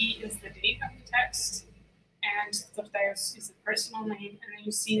BC is the date of the text, and Potortaios is the personal name. And then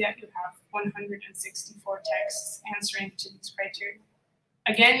you see that you have 164 texts answering to these criteria.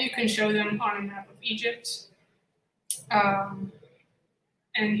 Again, you can show them on a map of Egypt. And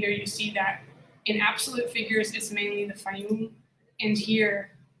here you see that in absolute figures, it's mainly the Fayum, and here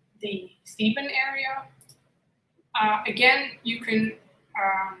the Theban area. Again, you can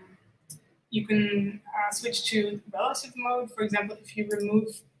switch to relative mode. For example, if you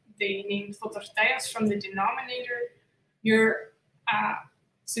remove the name Potortaios from the denominator, you're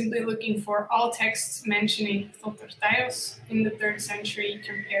simply looking for all texts mentioning Potortaios in the 3rd century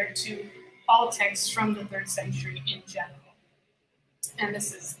compared to all texts from the 3rd century in general. And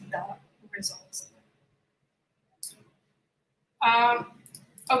this is the results.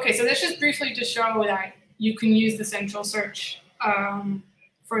 Okay, so that's just briefly to show that you can use the central search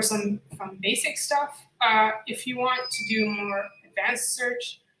for some basic stuff. If you want to do more advanced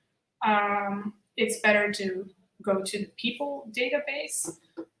search, it's better to go to the people database.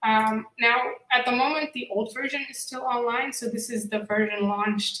 Now, at the moment, the old version is still online. So this is the version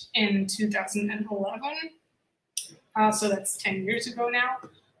launched in 2011. So that's 10 years ago now.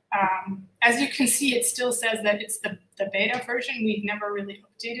 As you can see, it still says that it's the beta version. We've never really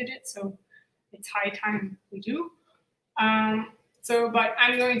updated it, so it's high time we do. But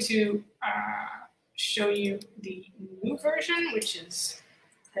I'm going to show you the new version, which is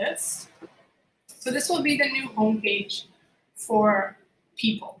this. So this will be the new homepage for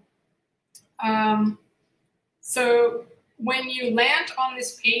people. So when you land on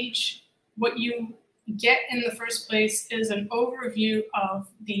this page, what you get in the first place is an overview of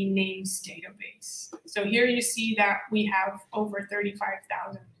the names database. So here you see that we have over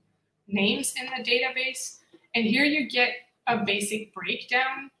 35,000 names in the database. And here you get a basic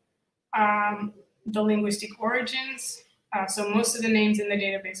breakdown, the linguistic origins. So most of the names in the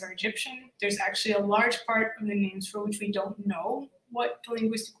database are Egyptian. There's actually a large part of the names for which we don't know what the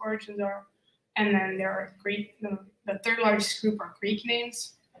linguistic origins are. And then there are Greek, the 3rd largest group are Greek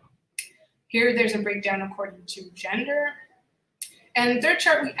names. Here there's a breakdown according to gender. And the 3rd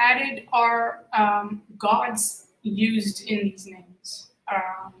chart we added are gods used in these names.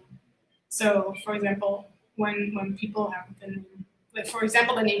 So for example, when people have the name, like for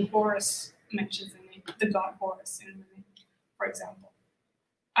example, the name Horus mentions the god Horus in the name, for example.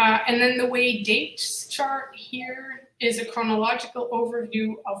 And then the way dates chart here is a chronological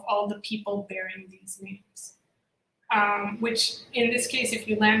overview of all the people bearing these names. Which in this case, if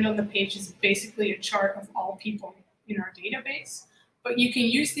you land on the page, is basically a chart of all people in our database. But you can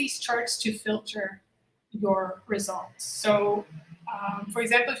use these charts to filter your results. So for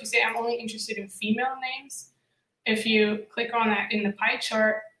example, if you say, I'm only interested in female names, if you click on that in the pie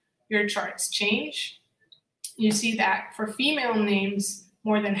chart, your charts change. You see that for female names,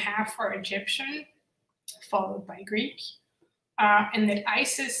 more than half are Egyptian, followed by Greek, and that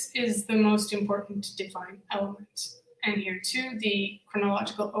Isis is the most important divine element. And here too, the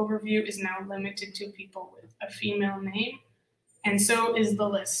chronological overview is now limited to people with a female name, and so is the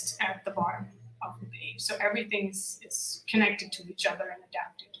list at the bottom of the page. So everything is connected to each other and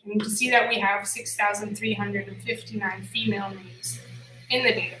adapted. And you can see that we have 6,359 female names in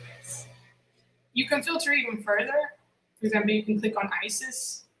the database. You can filter even further. For example, you can click on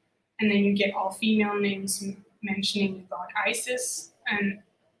Isis, and then you get all female names mentioning the god Isis, and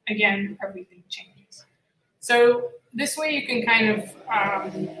again, everything changes. So this way you can kind of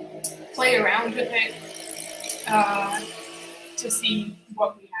play around with it to see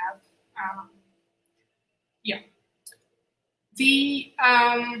what we have.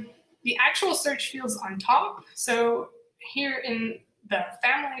 The actual search fields on top. So here in the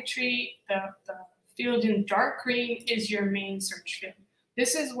family tree, the field in dark green is your main search field.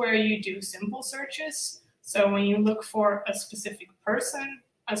 This is where you do simple searches. So when you look for a specific person,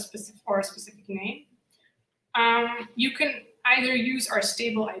 a specific name, you can either use our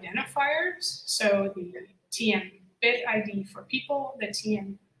stable identifiers, so the TM bit ID for people, the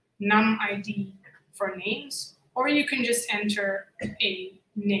TM num ID for names, or you can just enter a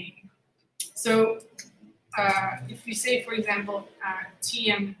name. So if we say, for example,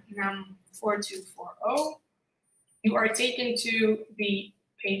 TM num 4240, you are taken to the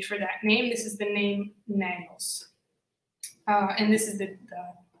page for that name. This is the name Nijmels. And this is the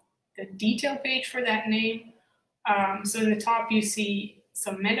detail page for that name. So in the top, you see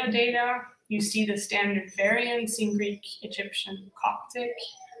some metadata. You see the standard variants in Greek, Egyptian, Coptic.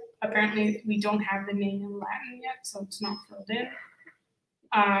 Apparently, we don't have the name in Latin yet, so it's not filled in.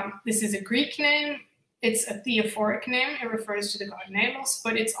 This is a Greek name. It's a theophoric name. It refers to the god Nijmels,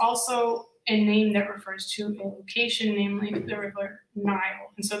 but it's also a name that refers to a location, namely the river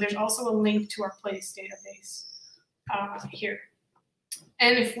Nile. And so there's also a link to our place database here.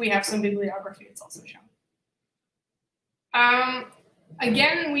 And if we have some bibliography, it's also shown.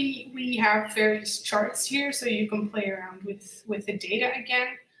 Again, we have various charts here, so you can play around with the data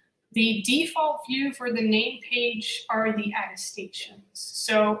again. The default view for the name page are the attestations.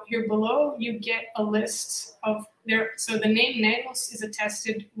 So here below, you get a list of so the name Nijmels is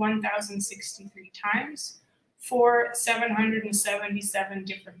attested 1,063 times for 777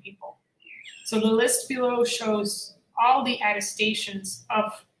 different people. So the list below shows all the attestations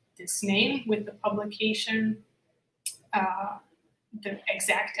of this name with the publication, the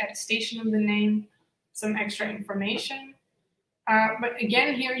exact attestation of the name, some extra information. But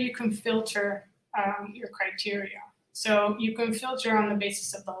again, here you can filter your criteria. So you can filter on the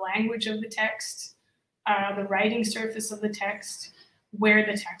basis of the language of the text, the writing surface of the text, where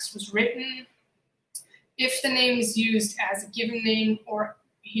the text was written, if the name is used as a given name, or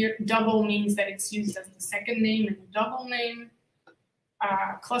here double means that it's used as the second name in the double name.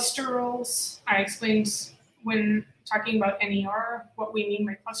 Cluster roles, I explained when talking about NER what we mean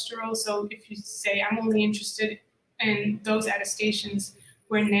by cluster roles. So if you say I'm only interested in those attestations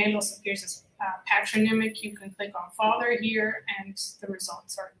where Nijmels appears as patronymic, you can click on father here and the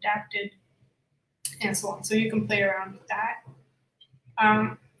results are adapted and so on. So you can play around with that.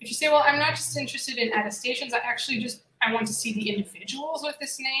 If you say, well, I'm not just interested in attestations, I want to see the individuals with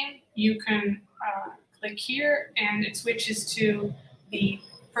this name, you can click here and it switches to the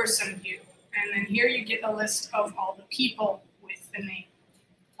person view. And then here you get a list of all the people with the name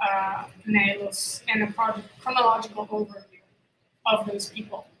Nijmels and a chronological overview of those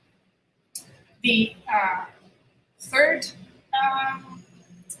people. The third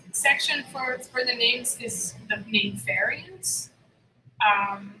section for the names is the name variants.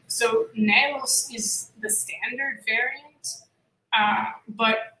 So Nijmels is the standard variant,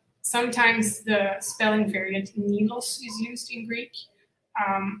 but sometimes the spelling variant Nilos is used in Greek.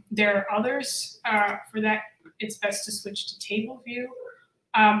 There are others. For that, it's best to switch to table view.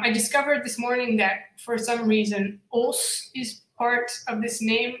 I discovered this morning that for some reason os is part of this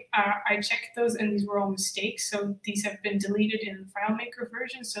name. I checked those and these were all mistakes. So these have been deleted in the FileMaker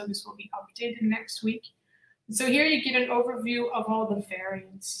version. So this will be updated next week. So here you get an overview of all the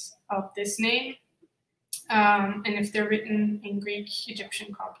variants of this name. And if they're written in Greek,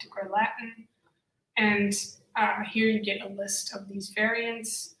 Egyptian, Coptic, or Latin. And here you get a list of these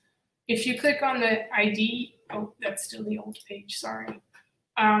variants. If you click on the ID, oh, that's still the old page, sorry.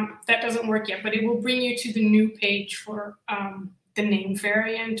 That doesn't work yet, but it will bring you to the new page for the name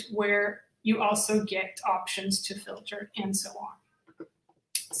variant, where you also get options to filter and so on.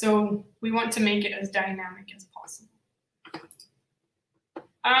 So we want to make it as dynamic as possible.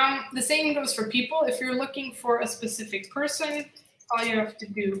 The same goes for people. If you're looking for a specific person, all you have to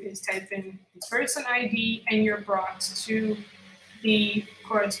do is type in the person ID and you're brought to the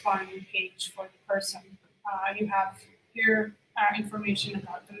corresponding page for the person. You have here information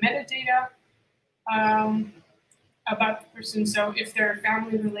about the metadata about the person. So if there are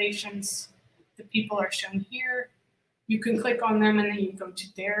family relations, the people are shown here. You can click on them and then you go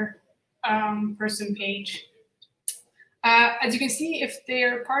to their person page. As you can see, if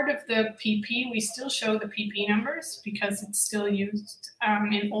they're part of the PP, we still show the PP numbers because it's still used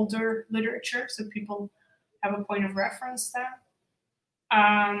in older literature, so people have a point of reference there.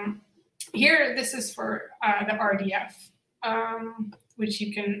 Here, this is for the RDF, which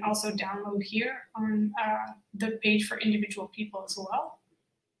you can also download here on the page for individual people as well.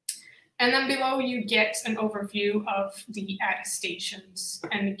 And then below you get an overview of the attestations.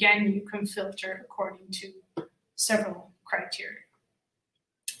 And again, you can filter according to several criteria.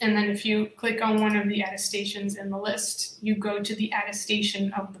 And then if you click on one of the attestations in the list, you go to the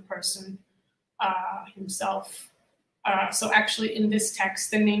attestation of the person himself. So actually in this text,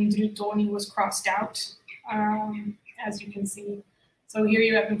 the name Drutoni was crossed out, as you can see. So here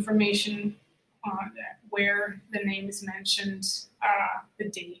you have information on where the name is mentioned, the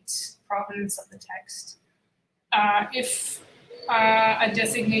date, provenance of the text. If a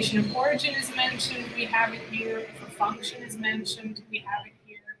designation of origin is mentioned, we have it here. If a function is mentioned, we have it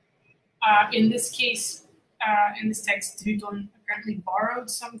here. In this case, in this text, Druton apparently borrowed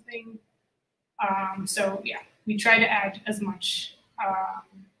something. So yeah, we try to add as much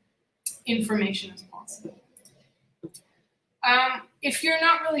information as possible. If you're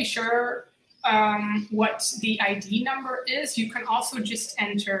not really sure what the ID number is, you can also just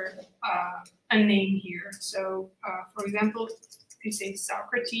enter a name here. So for example, if you say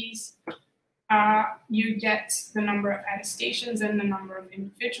Socrates, you get the number of attestations and the number of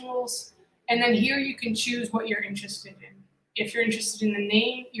individuals. And then here you can choose what you're interested in. If you're interested in the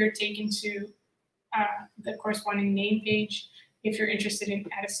name, you're taken to the corresponding name page. If you're interested in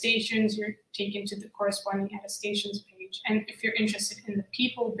attestations, you're taken to the corresponding attestations page. And if you're interested in the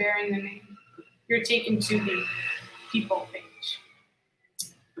people bearing the name, you're taken to the people page.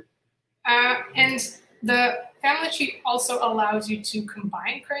 And the family tree also allows you to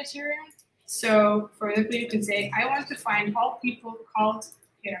combine criteria. So for example, you can say, I want to find all people called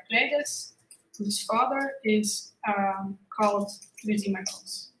Heraclides, whose father is called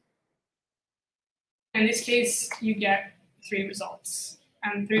Trismegistos. In this case, you get 3 results.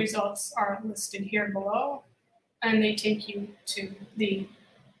 And 3 results are listed here below, and they take you to the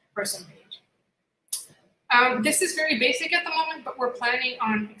person page. This is very basic at the moment, but we're planning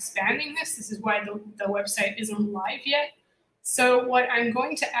on expanding this. This is why the website isn't live yet. So what I'm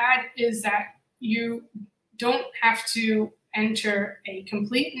going to add is that you don't have to enter a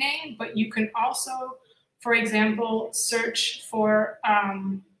complete name, but you can also, for example, search for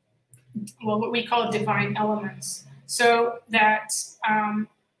well, what we call divine elements. So that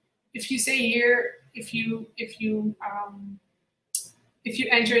if you say here, if you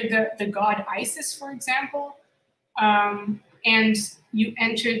enter the god Isis, for example, and you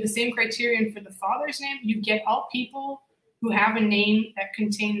enter the same criterion for the father's name, you get all people who have a name that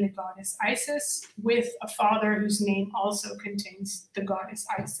contain the goddess Isis with a father whose name also contains the goddess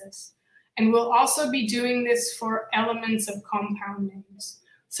Isis. And we'll also be doing this for elements of compound names.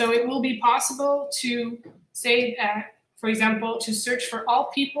 So it will be possible to say that, for example, to search for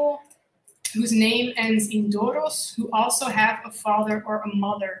all people whose name ends in Doros, who also have a father or a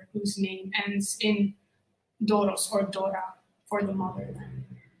mother whose name ends in Doros or Dora for the mother.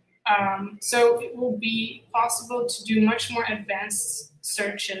 So it will be possible to do much more advanced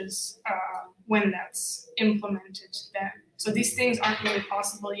searches when that's implemented then. So these things aren't really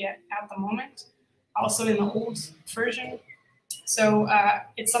possible yet at the moment, also in the old version. So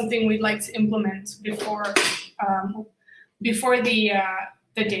it's something we'd like to implement before the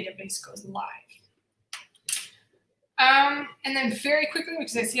database goes live. And then very quickly,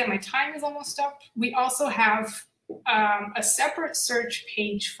 because I see that my time is almost up, we also have a separate search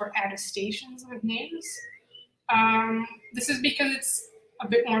page for attestations of names. This is because it's a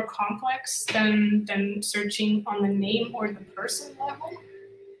bit more complex than searching on the name or the person level.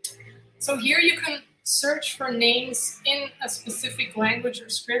 So here you can search for names in a specific language or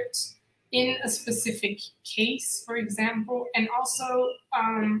script, in a specific case, for example, and also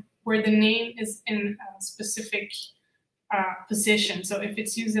where the name is in a specific position. So if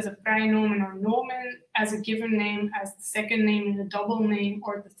it's used as a praenomen or nomen, as a given name, as the second name in a double name,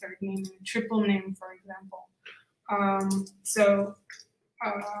 or the third name in a triple name, for example.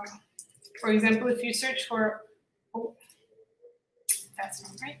 For example, if you search for, oh, that's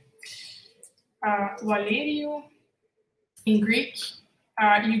not right, Valerio in Greek,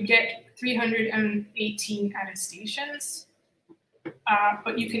 you get 318 attestations.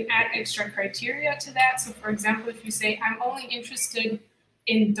 But you can add extra criteria to that. So for example, if you say, I'm only interested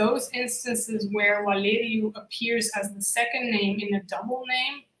in those instances where Valerio appears as the second name in a double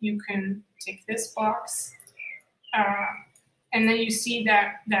name, you can tick this box. And then you see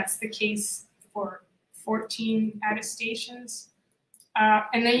that that's the case for 14 attestations.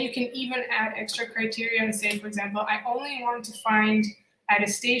 And then you can even add extra criteria and say, for example, I only want to find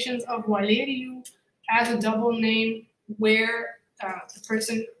attestations of Valerio as a double name where the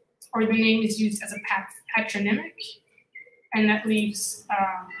person or the name is used as a patronymic, and that leaves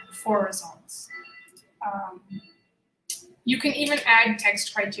 4 results. You can even add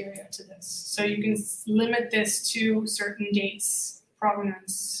text criteria to this. So you can limit this to certain dates,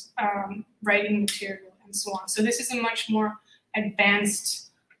 provenance, writing material, and so on. So this is a much more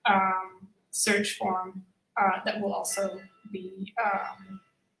advanced search form that will also be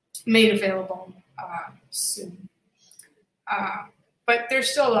made available soon. But there's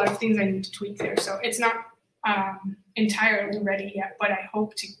still a lot of things I need to tweak there, so it's not entirely ready yet, but I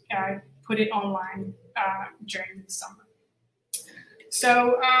hope to put it online during the summer.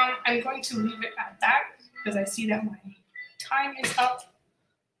 So I'm going to leave it at that because I see that my time is up.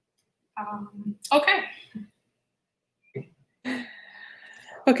 Okay.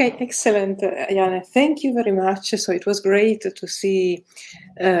 Okay, excellent, Yanne. Thank you very much. So it was great to see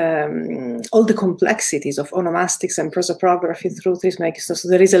all the complexities of onomastics and prosopography through Trismegistos. So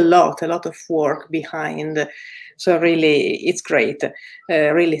there is a lot of work behind. So really, it's great.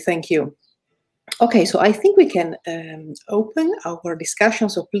 Really, thank you. Okay, so I think we can open our discussion.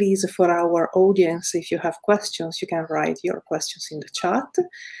 So please, for our audience, if you have questions, you can write your questions in the chat.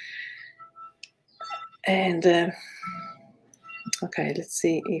 And okay, let's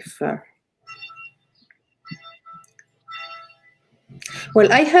see if...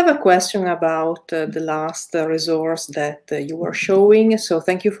 well, I have a question about the last resource that you were showing. So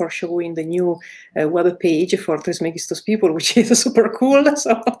thank you for showing the new web page for Trismegistos people, which is super cool.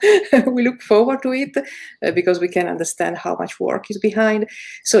 So we look forward to it because we can understand how much work is behind.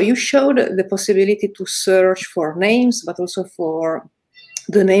 So you showed the possibility to search for names, but also for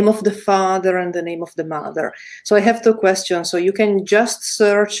the name of the father and the name of the mother. So I have two questions. So you can just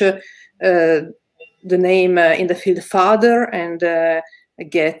search the name in the field father and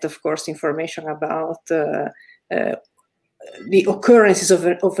get, of course, information about the occurrences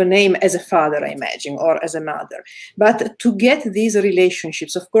of a name as a father, I imagine, or as a mother. But to get these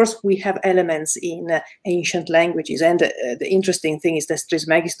relationships, of course, we have elements in ancient languages. And the interesting thing is that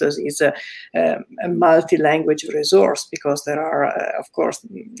Trismegistos is a multi-language resource because there are, of course,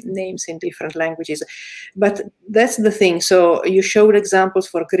 names in different languages. But that's the thing. So you showed examples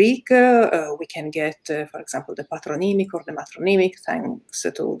for Greek. We can get, for example, the patronymic or the matronymic, thanks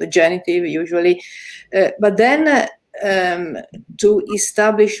to the genitive usually. But then to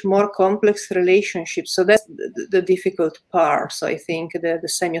establish more complex relationships. So that's the difficult part. So I think the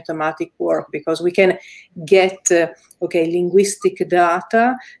semi-automatic work, because we can get, okay, linguistic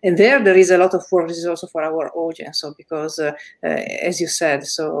data, and there is a lot of work. This is also for our audience. So because, as you said,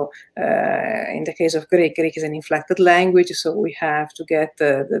 so in the case of Greek is an inflected language, so we have to get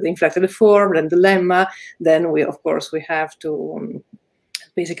the inflected form and the lemma. Then we, of course, we have to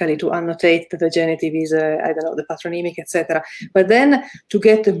basically to annotate that the genitive is, I don't know, the patronymic, etc. But then to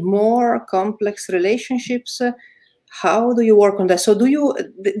get more complex relationships, how do you work on that? So do you,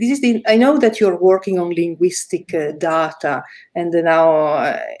 this is the, I know that you're working on linguistic data, and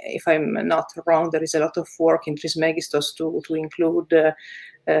now, if I'm not wrong, there is a lot of work in Trismegistos to include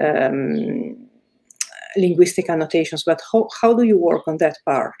linguistic annotations, but how do you work on that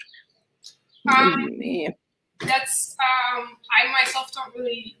part? Yeah. That's I myself don't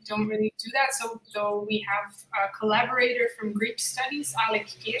really do that. So though we have a collaborator from Greek studies,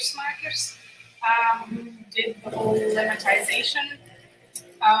 Trismegistos, who did the whole lemmatization.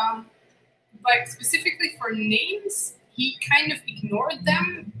 But specifically for names, he kind of ignored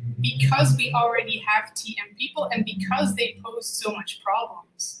them because we already have TM people and because they pose so much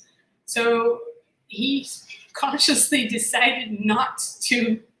problems. So he consciously decided not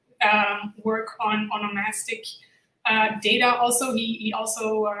to work on onomastic data. Also, he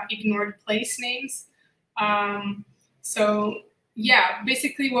also ignored place names. So yeah,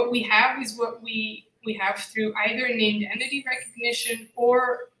 basically what we have is what we have through either named entity recognition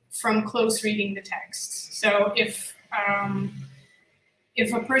or from close reading the text. So if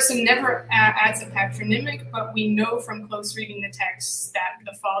a person never adds a patronymic, but we know from close reading the text that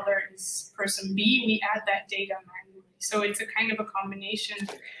the father is person B, we add that data manually. So it's a kind of a combination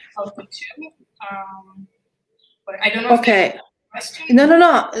of the two. But I don't know. Okay.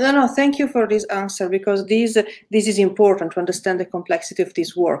 No. Thank you for this answer, because this is important to understand the complexity of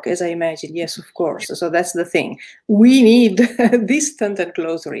this work, as I imagine. Yes, of course. So that's the thing. We need distant and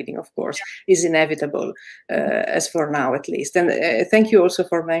close reading, of course, is inevitable, as for now at least. And thank you also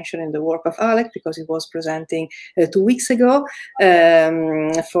for mentioning the work of Alec, because he was presenting 2 weeks ago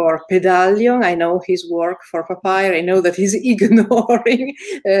for Pedalion. I know his work for Papyri. I know that he's ignoring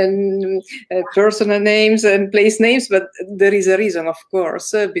personal names and place names, but there is a reason, of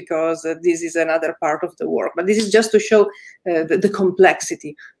course, because this is another part of the work. But this is just to show the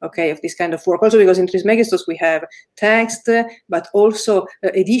complexity, okay, of this kind of work. Also, because in Trismegistos we have text, but also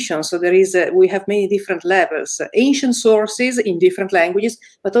edition. So there is we have many different levels, ancient sources in different languages,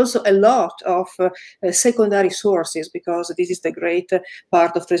 but also a lot of secondary sources, because this is the great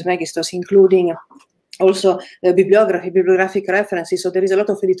part of Trismegistos, including also bibliographic references. So there is a lot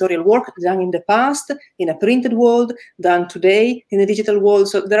of editorial work done in the past, in a printed world, done today in a digital world.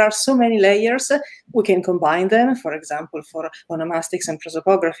 So there are so many layers. We can combine them. For example, for onomastics and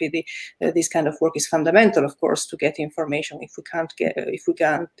prosopography, this kind of work is fundamental, of course, to get information. If we can't get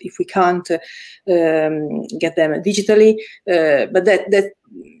them digitally, but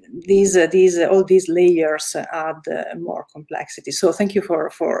all these layers add more complexity. So thank you for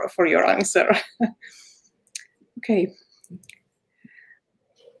your answer. Okay.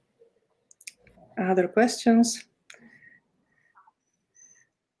 Other questions?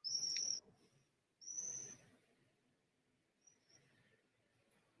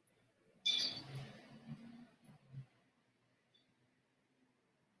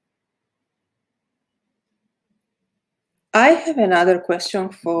 I have another question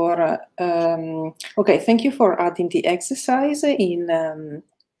for, okay, thank you for adding the exercise in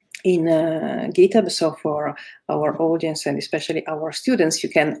GitHub. So for our audience and especially our students, you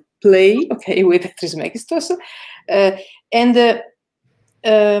can play, okay, with Trismegistos.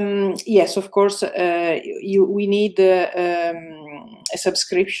 Yes, of course, we need a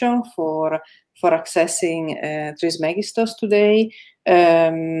subscription for accessing Trismegistos today.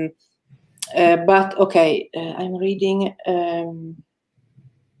 But okay, I'm reading.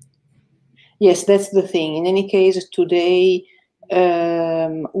 Yes, that's the thing. In any case, today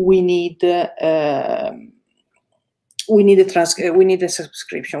we need a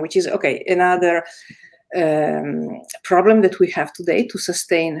subscription, which is okay. Another problem that we have today to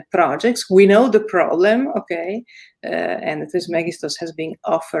sustain projects. We know the problem, okay, and Trismegistos has been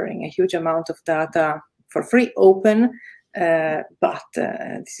offering a huge amount of data for free, open. But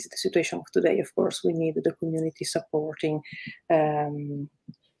this is the situation of today. Of course, we need the community supporting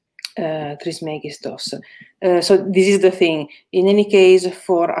Trismegistos. So this is the thing. In any case,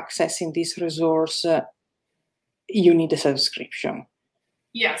 for accessing this resource, you need a subscription.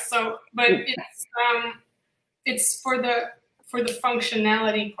 Yeah. So, but it's for the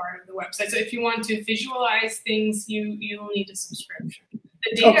functionality part of the website. So if you want to visualize things, you'll need a subscription. The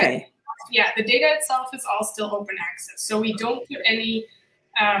data. Okay. Yeah, the data itself is all still open access. So we don't put any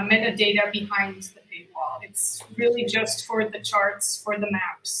metadata behind the paywall. It's really just for the charts, for the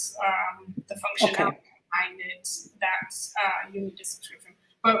maps, the functionality behind it that you need a subscription.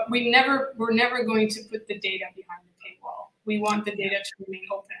 But we're never going to put the data behind the paywall. We want the data to remain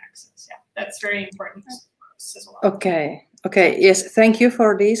open access. Yeah, that's very important for us as well. Okay. Okay, yes, thank you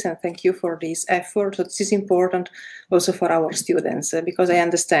for this, and thank you for this effort. So this is important also for our students, because I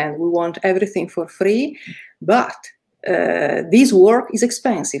understand we want everything for free, but this work is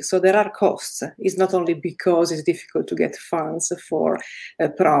expensive, so there are costs. It's not only because it's difficult to get funds for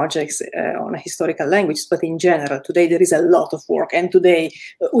projects on historical languages, but in general, today there is a lot of work, and today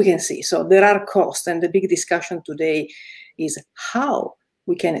we can see, so there are costs, and the big discussion today is how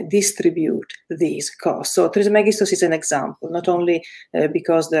we can distribute these costs. So Trismegistos is an example, not only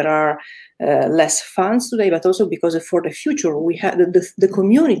because there are less funds today, but also because for the future, we have the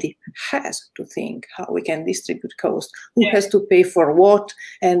community has to think how we can distribute costs, who has to pay for what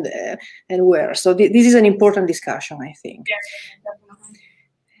and where. So this is an important discussion, I think. Yes, definitely.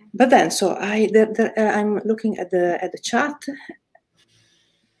 But then, so I'm looking at the chat,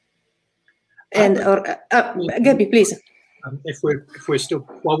 and Gabby, please. If we're still,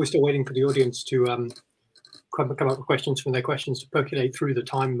 while we're still waiting for the audience to come up with questions from their questions to percolate through the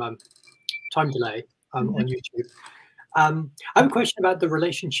time delay on YouTube, I have a question about the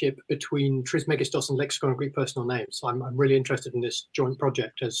relationship between Trismegistos and Lexicon of Greek Personal Names. I'm really interested in this joint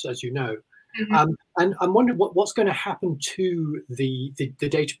project, as you know, and I'm wondering what's going to happen to the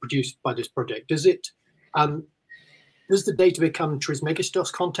data produced by this project. Does it does the data become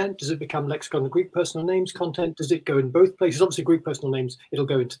Trismegistos content? Does it become Lexicon of Greek Personal Names content? Does it go in both places? Obviously, Greek Personal Names, it'll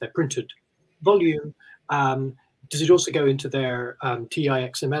go into their printed volume. Does it also go into their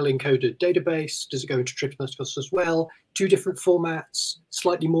TIXML encoded database? Does it go into Trismegistos as well? Two different formats,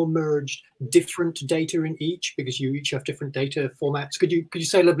 slightly more merged, different data in each, because you each have different data formats. Could you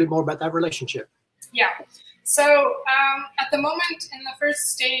say a little bit more about that relationship? Yeah. So at the moment, in the first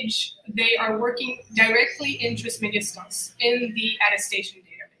stage, they are working directly in Trismegistos, in the attestation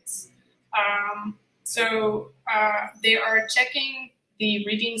database. They are checking the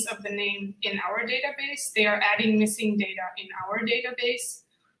readings of the name in our database. They are adding missing data in our database.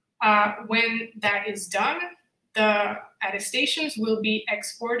 When that is done, the attestations will be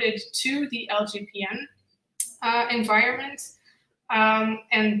exported to the LGPN environment.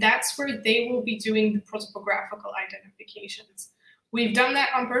 And that's where they will be doing the prosopographical identifications. We've done that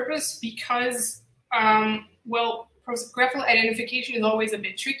on purpose because, well, prosopographical identification is always a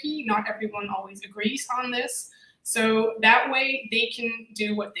bit tricky. Not everyone always agrees on this. So that way they can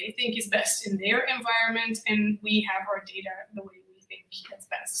do what they think is best in their environment, and we have our data the way we think is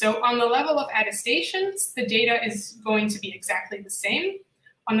best. So on the level of attestations, the data is going to be exactly the same.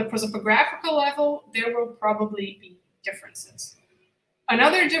 On the prosopographical level, there will probably be differences.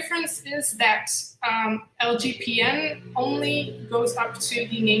 Another difference is that LGPN only goes up to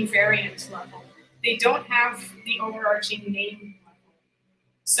the name variant level. They don't have the overarching name level.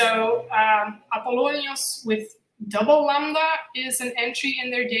 So Apollonius with double lambda is an entry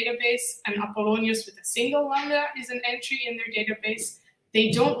in their database, and Apollonius with a single lambda is an entry in their database. They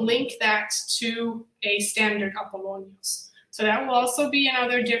don't link that to a standard Apollonius. So that will also be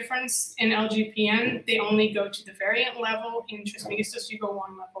another difference in LGPN. They only go to the variant level. In Trismegistos, you go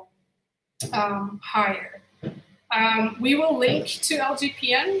one level higher. We will link to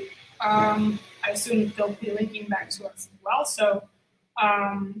LGPN. I assume they'll be linking back to us as well. So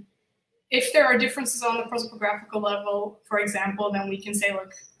if there are differences on the prosopographical level, for example, then we can say,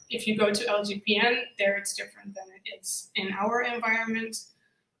 look, if you go to LGPN, there it's different than it is in our environment.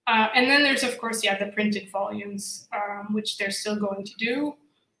 And then there's, of course, yeah, the printed volumes, which they're still going to do.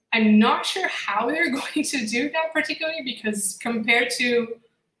 I'm not sure how they're going to do that particularly, because compared to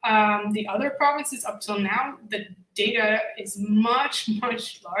the other provinces up till now, the data is much,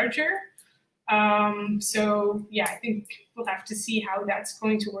 much larger. So yeah, I think we'll have to see how that's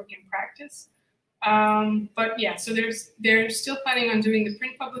going to work in practice. But yeah, so they're still planning on doing the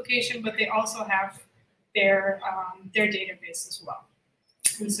print publication, but they also have their database as well.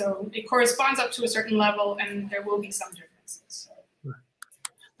 And so it corresponds up to a certain level, and there will be some differences. So. Right.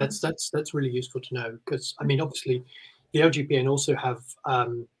 That's really useful to know, because I mean, obviously, the LGPN also have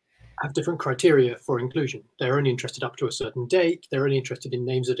different criteria for inclusion. They're only interested up to a certain date. They're only interested in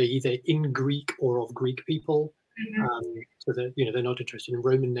names that are either in Greek or of Greek people. Mm-hmm. So that they're not interested in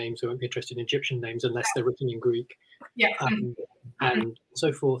Roman names. They won't be interested in Egyptian names unless they're written in Greek. Yeah. And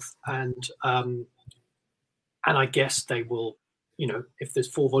so forth. And I guess they will. If there's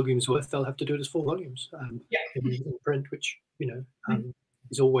 4 volumes worth, they'll have to do it as 4 volumes in print, which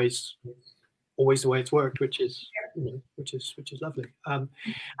is always the way it's worked, which is which is lovely.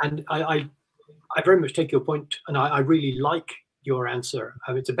 And I very much take your point, and I really like your answer.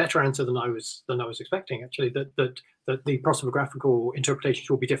 It's a better answer than I was expecting, actually. That the prosopographical interpretations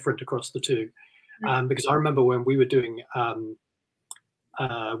will be different across the two, because I remember when we were doing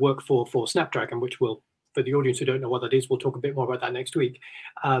work for Snapdragon, which will. For the audience who don't know what that is, we'll talk a bit more about that next week.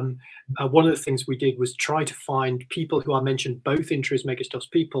 One of the things we did was try to find people who are mentioned both in Trismegistos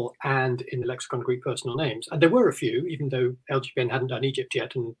people and in the Lexicon of Greek Personal Names. And there were a few, even though LGPN hadn't done Egypt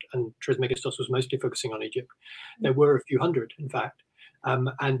yet, and Trismegistos was mostly focusing on Egypt. There were a few hundred, in fact.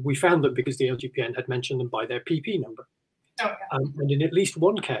 And we found them because the LGPN had mentioned them by their PP number. Okay. And in at least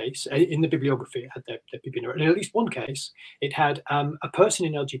one case, in the bibliography, it had their PP number. And in at least one case, it had a person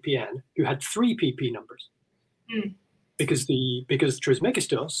in LGPN who had 3 PP numbers, because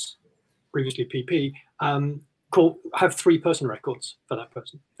Trismegistos, previously PP, have 3 person records for that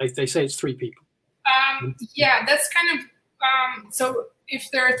person. They say it's 3 people. Yeah, that's kind of so. If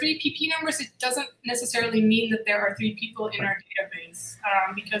there are 3 PP numbers, it doesn't necessarily mean that there are 3 people in our database,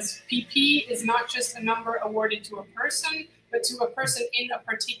 because PP is not just a number awarded to a person, but to a person in a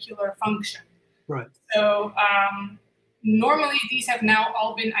particular function. Right. So normally these have now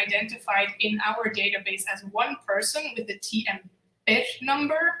all been identified in our database as one person with the TM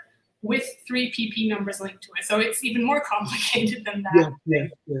number with 3 PP numbers linked to it. So it's even more complicated than that.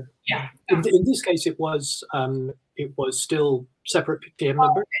 Yeah. In this case, it was still separate TM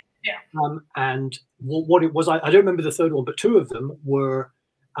number. Yeah. And what it was, I don't remember the third one, but 2 of them were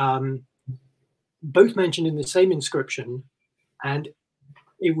both mentioned in the same inscription, and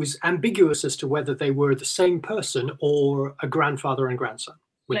it was ambiguous as to whether they were the same person or a grandfather and grandson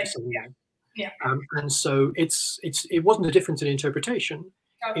with the same name. Yeah. And so it wasn't a difference in interpretation.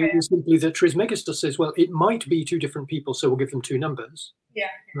 Okay. It was simply that Trismegistos says, well, it might be 2 different people, so we'll give them 2 numbers. Yeah.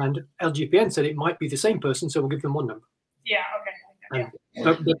 And LGPN said it might be the same person, so we'll give them 1 number. Yeah. Okay.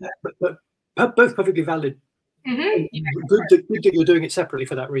 But both perfectly valid. Mm-hmm. Good that you're doing it separately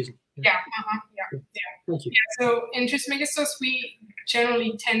for that reason. Yeah. Thank you. Yeah. So in Trismegistos, we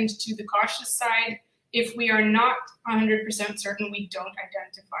generally tend to the cautious side. If we are not 100% certain, we don't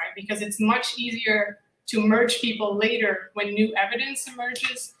identify, because it's much easier to merge people later when new evidence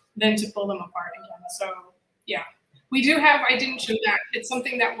emerges than to pull them apart again. So yeah, we do have, I didn't show that. It's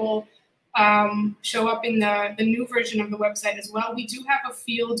something that will show up in the new version of the website as well. We do have a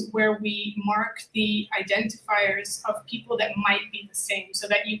field where we mark the identifiers of people that might be the same, so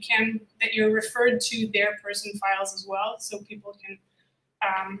that you're referred to their person files as well, so people can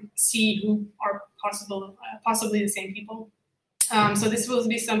see who are possibly the same people. So this will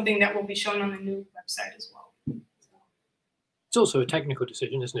be something that will be shown on the new website as well. It's also a technical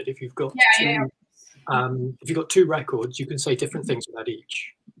decision, isn't it? If you've got if you've got two records, you can say different things about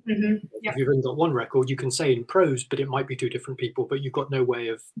each. Mm-hmm. If you've only got one record, you can say in prose, but it might be two different people, but you've got no way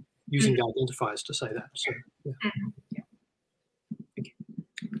of using the identifiers to say that. So, yeah.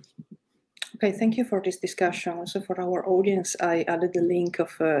 Okay, thank you for this discussion. Also for our audience, I added the link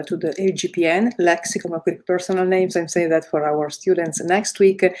of to the LGPN, Lexicon of Greek Personal Names. I'm saying that for our students. Next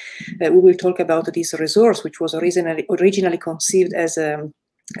week, we will talk about this resource, which was originally conceived as a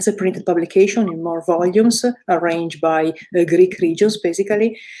printed publication in more volumes, arranged by Greek regions,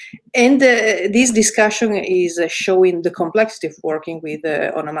 basically. And this discussion is showing the complexity of working with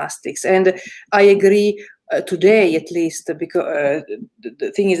onomastics. And I agree today, at least, because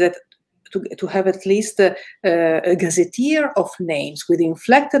the thing is that to have at least a gazetteer of names with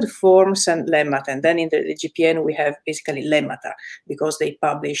inflected forms and lemmata. And then in the GPN, we have basically lemmata, because they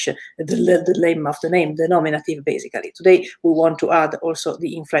publish the lemma of the name, the nominative, basically. Today, we want to add also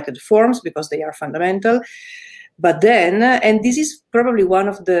the inflected forms, because they are fundamental. But then, and this is probably one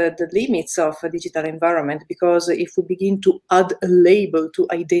of the limits of a digital environment, because if we begin to add a label to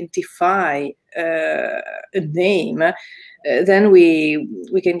identify a name, then we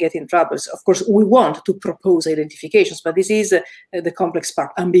can get in trouble. So of course, we want to propose identifications, but this is the complex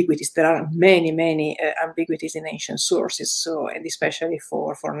part, ambiguities. There are many ambiguities in ancient sources, so, and especially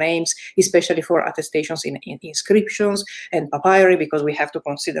for names, especially for attestations in inscriptions and papyri, because we have to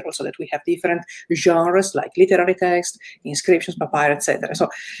consider also that we have different genres like literary text, inscriptions, papyri, etc. So,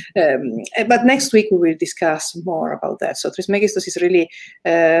 but next week we will discuss more about that. So Trismegistos is really,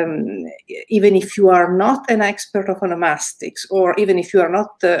 even if you are not an expert of onomastics, or even if you are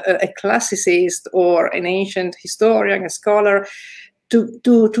not a classicist or an ancient historian, a scholar, to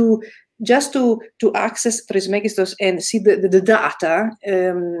access Trismegistos and see the data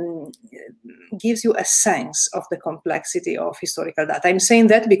gives you a sense of the complexity of historical data. I'm saying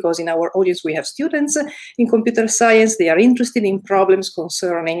that because in our audience we have students in computer science. They are interested in problems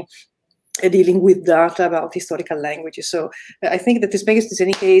concerning dealing with data about historical languages. So I think that Trismegistos, in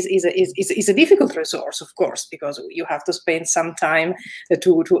any case, is a difficult resource, of course, because you have to spend some time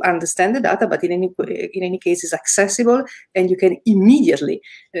to understand the data, but in any case, it's accessible, and you can immediately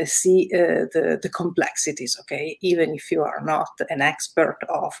see the complexities, okay? Even if you are not an expert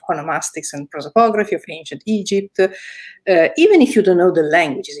of onomastics and prosopography of ancient Egypt, even if you don't know the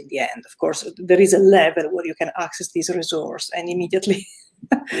languages in the end, of course, there is a level where you can access this resource and immediately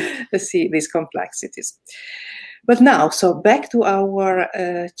see these complexities. But now, so back to our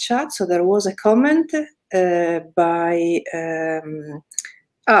chat. So there was a comment by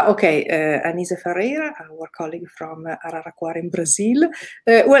Anise Ferreira, our colleague from Araraquara in Brazil.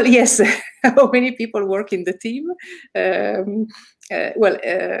 Well, yes, how many people work in the team?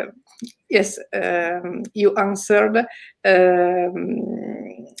 Yes, you answered.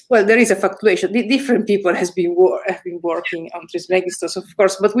 Well, there is a fluctuation. Different people have been working on Trismegistos, of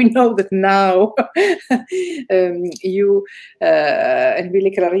course, but we know that now you and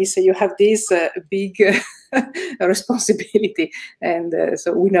Billy Clarissa, you have this big responsibility, and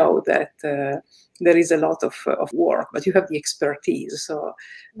so we know that there is a lot of work, but you have the expertise, so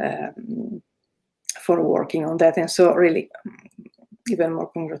for working on that, and so really. Even more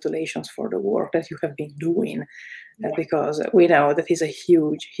congratulations for the work that you have been doing, because we know that is a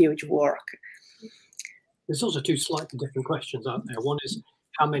huge work. There's also two slightly different questions out there. One is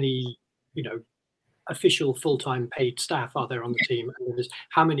how many, official full-time paid staff are there on the team, and then there's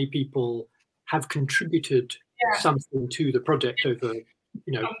how many people have contributed something to the project over,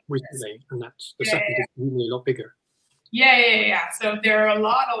 recently, and that's the second is really a lot bigger. Yeah. So there are a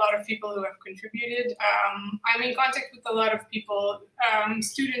lot of people who have contributed. I'm in contact with a lot of people,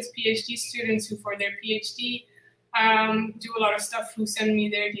 students, PhD students who for their PhD do a lot of stuff, who send me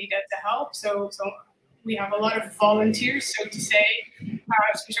their data to help. So we have a lot of volunteers, so to say,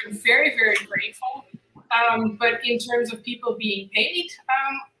 which I'm very grateful. But in terms of people being paid,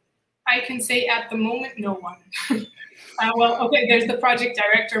 I can say at the moment, no one. Well, okay, there's the project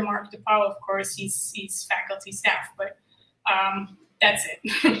director, Mark DePau, of course, he's faculty staff, but that's it.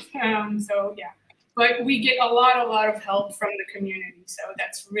 So yeah, but we get a lot of help from the community, so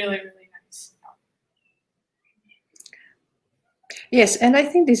that's really nice. Yes, and I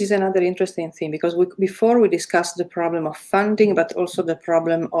think this is another interesting thing, because before we discussed the problem of funding, but also the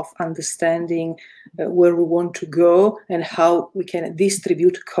problem of understanding where we want to go and how we can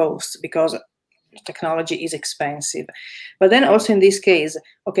distribute costs, because technology is expensive. But then also in this case,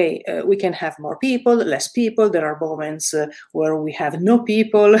 okay, we can have more people, less people. There are moments where we have no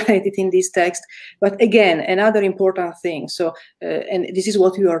people editing this text. But again, another important thing, so, and this is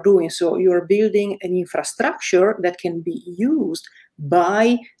what you are doing. So you are building an infrastructure that can be used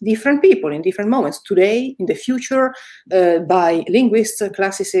by different people in different moments. Today, in the future, by linguists,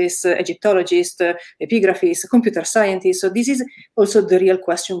 classicists, Egyptologists, epigraphists, computer scientists. So this is also the real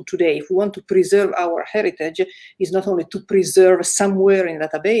question today. If we want to preserve our heritage, is not only to preserve somewhere in a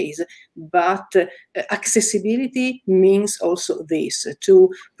database, but accessibility means also this: to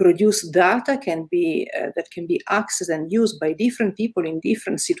produce data can be that can be accessed and used by different people in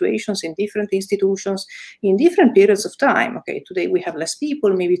different situations, in different institutions, in different periods of time. Okay, today we have less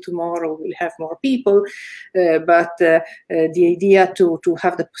people, maybe tomorrow we'll have more people, but the idea to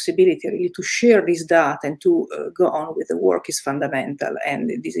have the possibility really to share this data and to go on with the work is fundamental. And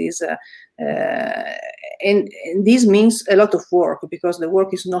this is and this means a lot of work, because the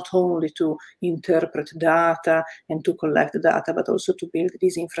work is not only to interpret data and to collect data, but also to build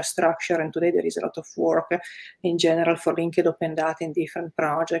this infrastructure. And today there is a lot of work in general for linked open data in different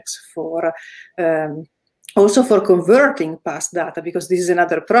projects, for also for converting past data, because this is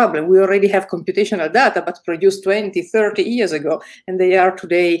another problem. We already have computational data, but produced 20, 30 years ago, and they are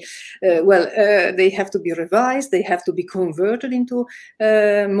today, they have to be revised, they have to be converted into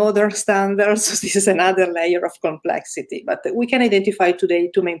modern standards. So this is another layer of complexity. But we can identify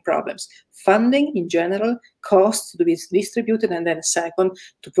today two main problems: funding in general, costs to be distributed, and then second,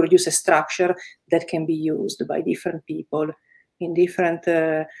 to produce a structure that can be used by different people in different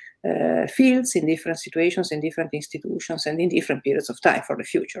fields, in different situations, in different institutions, and in different periods of time for the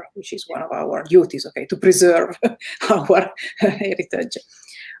future, which is one of our duties, okay, to preserve our heritage.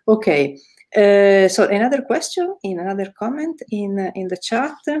 Okay, so another question, in another comment in the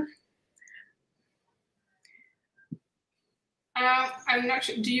chat. I'm not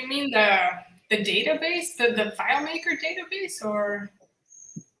sure. Do you mean the database, the FileMaker database, or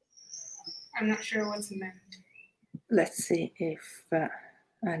I'm not sure what's meant. Let's see if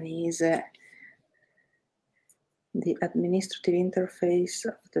Anise, the administrative interface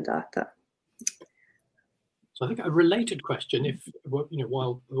of the data. So I think a related question, if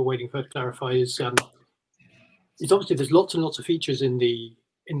while we're waiting for her to clarify, is obviously there's lots and lots of features in the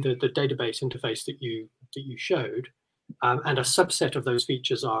database interface that you showed, and a subset of those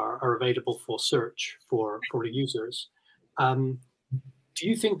features are available for search for the users. Do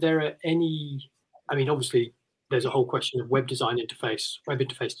you think there are any? I mean, obviously there's a whole question of web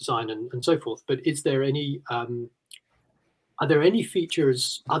interface design, and so forth. But is there any? Are there any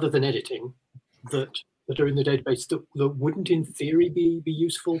features other than editing that are in the database that wouldn't, in theory, be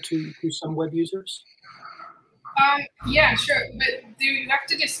useful to some web users? Yeah, sure, but you have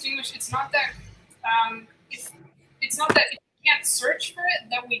to distinguish. It's not that it's not that if you can't search for it,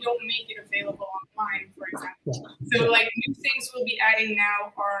 that we don't make it available online, for example. So, like, new things we'll be adding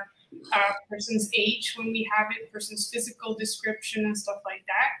now are person's age when we have it, person's physical description, and stuff like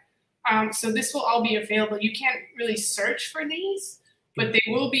that. So this will all be available. You can't really search for these, but they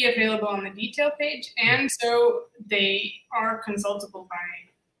will be available on the detail page, and so they are consultable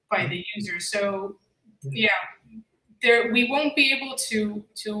by the user. So yeah, we won't be able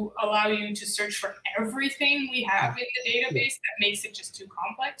to allow you to search for everything we have in the database. That makes it just too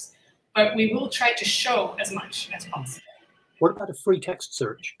complex, but we will try to show as much as possible. What about a free text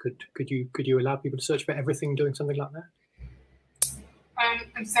search? Could you allow people to search for everything doing something like that?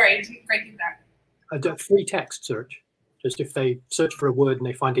 I'm sorry, I didn't quite get that. A free text search, just if they search for a word and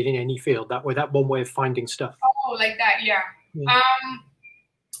they find it in any field, that one way of finding stuff. Oh, like that, yeah.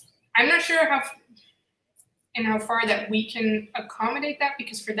 I'm not sure how far that we can accommodate that,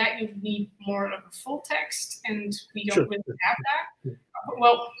 because for that you need more of a full text, and we don't really have that. Yeah.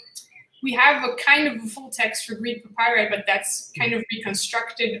 Well, we have a kind of a full text for Greek papyri, but that's kind of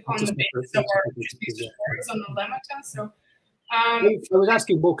reconstructed on the basis of our words on the lemmata. So I was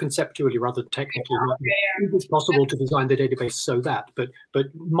asking more conceptually rather than technically. Yeah. It's possible to design the database so that, but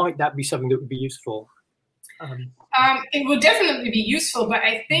might that be something that would be useful? It would definitely be useful, but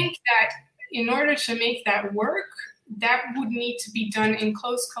I think that in order to make that work, that would need to be done in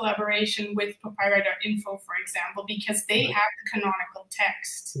close collaboration with papyri.info, for example, because they have the canonical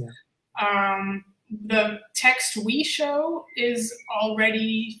text. Yeah. The text we show is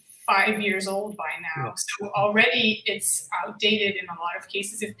already 5 years old by now. So already it's outdated in a lot of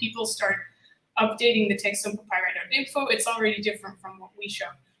cases. If people start updating the text on papyri.info, it's already different from what we show.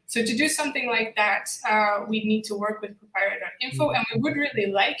 So to do something like that, we need to work with papyri.info, and we would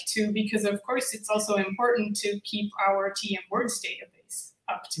really like to, because of course it's also important to keep our TM words database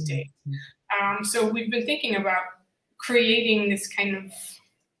up to date. So we've been thinking about creating this kind of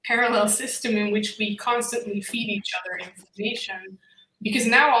parallel system in which we constantly feed each other information. Because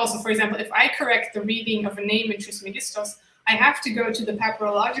now also, for example, if I correct the reading of a name in Trismegistos, I have to go to the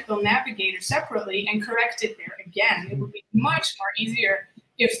papyrological navigator separately and correct it there again. It would be much more easier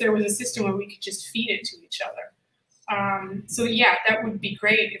if there was a system where we could just feed it to each other. So yeah, that would be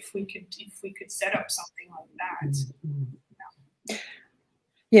great if we could set up something like that. Yeah.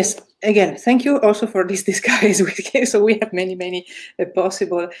 Yes, again, thank you also for this disguise. So we have many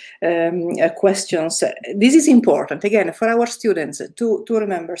possible questions. This is important, again, for our students to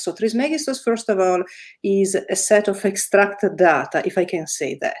remember. So Trismegistos, first of all, is a set of extracted data, if I can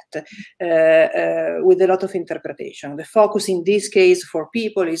say that, with a lot of interpretation. The focus in this case for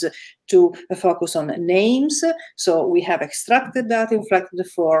people is to focus on names. So we have extracted data, inflected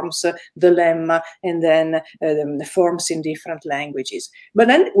forms, the lemma, and then the forms in different languages. But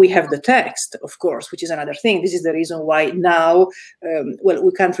then we have the text, of course, which is another thing. This is the reason why now, well,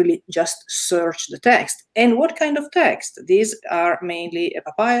 we can't really just search the text. And what kind of text? These are mainly a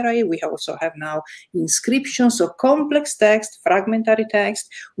papyri. We also have now inscriptions, so complex text, fragmentary text,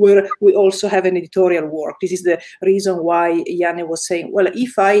 where we also have an editorial work. This is the reason why Yanne was saying, well,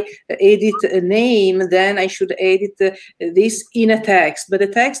 if I edit a name, then I should edit this in a text. But the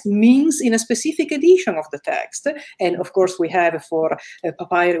text means in a specific edition of the text. And of course, we have for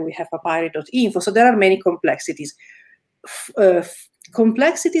papyri, we have papyri.info. So there are many complexities.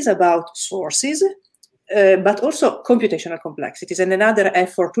 Complexities about sources, but also computational complexities. And another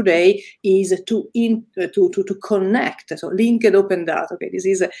effort today is to connect, so linked open data. Okay, this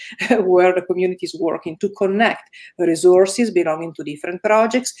is where the community is working to connect resources belonging to different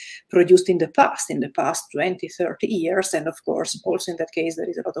projects produced in the past 20, 30 years. And of course, also in that case, there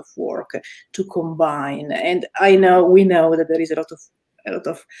is a lot of work to combine. And we know that there is a lot of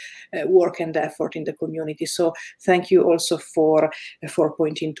work and effort in the community. So thank you also for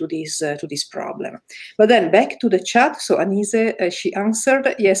pointing to this problem. But then back to the chat. So Anise, she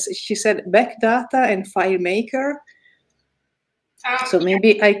answered. Yes, she said backdata and FileMaker. So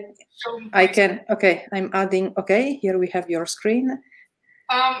maybe I can. Okay, I'm adding. Okay, here we have your screen.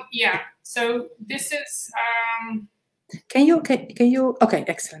 Yeah. So this is. Can you? Okay,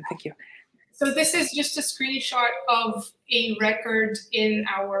 excellent. Thank you. So this is just a screenshot of a record in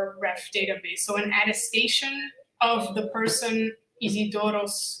our ref database. So an attestation of the person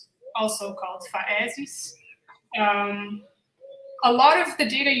Isidoros, also called Phaesis. A lot of the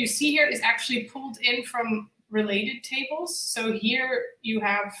data you see here is actually pulled in from related tables. So here you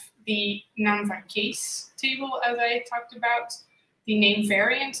have the Namva case table, as I talked about, the name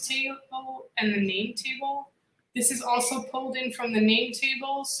variant table, and the name table. This is also pulled in from the name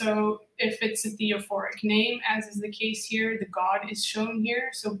table. So if it's a theophoric name, as is the case here, the god is shown here.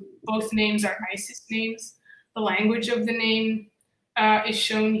 So both names are Isis names. The language of the name is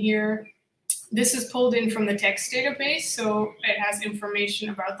shown here. This is pulled in from the text database. So it has information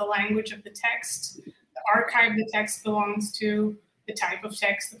about the language of the text, the archive the text belongs to, the type of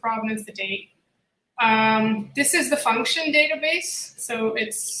text, the provenance, the date. This is the function database. So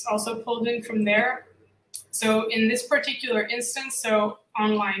it's also pulled in from there. So in this particular instance, so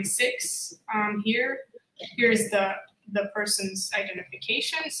on line 6 here's the person's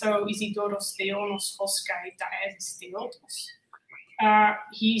identification. So Isidoros Theonos Hoskai Daesis Theotos.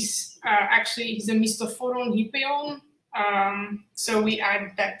 He's a Mistophoron Hypeon. So we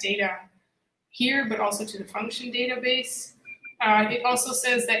add that data here, but also to the function database. It also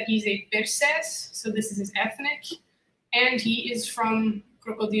says that he's a Perses, so this is his ethnic, and he is from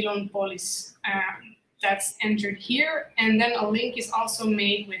Crocodilon Polis. That's entered here, and then a link is also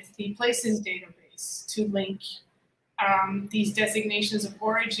made with the places database to link these designations of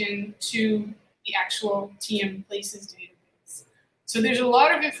origin to the actual TM places database. So there's a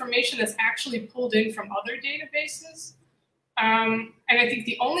lot of information that's actually pulled in from other databases, and I think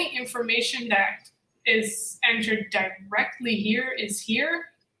the only information that is entered directly here is here.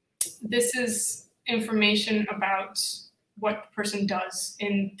 This is information about what the person does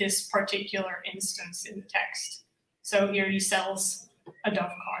in this particular instance in the text. So here he sells a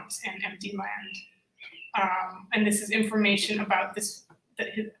dovecot and empty land. And this is information about his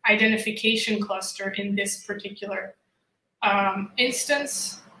identification cluster in this particular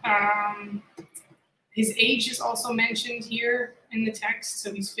instance. His age is also mentioned here in the text,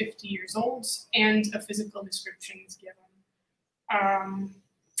 so he's 50 years old, and a physical description is given.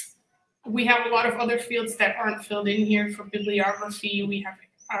 we have a lot of other fields that aren't filled in here. For bibliography, we have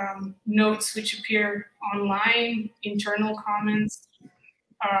notes which appear online, internal comments.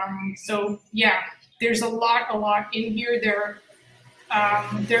 So yeah, there's a lot in here. There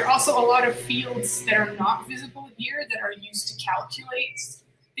are also a lot of fields that are not visible here that are used to calculate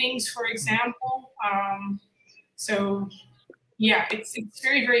things, for example. So yeah, it's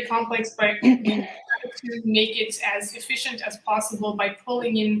very, very complex, but we try to make it as efficient as possible by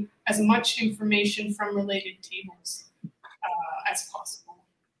pulling in as much information from related tables as possible.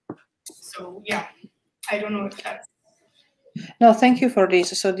 So yeah, I don't know if that's... No, thank you for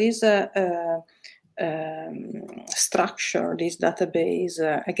this. So this structure, this database,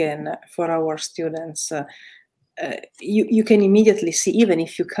 again, for our students, you can immediately see, even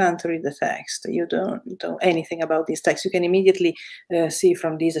if you can't read the text, you don't know anything about this text, you can immediately see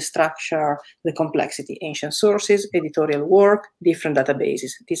from this structure the complexity: ancient sources, editorial work, different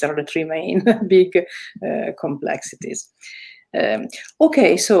databases. These are the three main big complexities.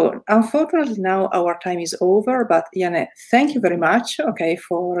 Okay, so unfortunately now our time is over, but Yanne, thank you very much, okay,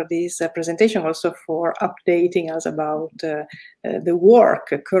 for this presentation, also for updating us about the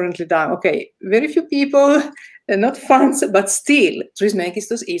work currently done. Okay, very few people, not funds, but still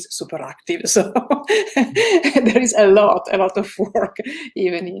Trismegistos is super active, so there is a lot of work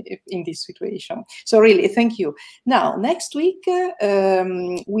even in this situation. So really, thank you. Now, next week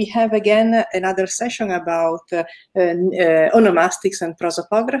we have again another session about onomastics and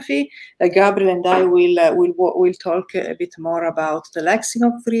prosopography. Gabriel and I will talk a bit more about the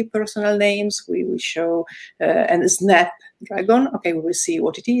lexicon of free personal names. We will show and Snapdragon. Okay, we will see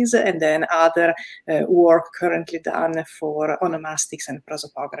what it is, and then other work currently done for onomastics and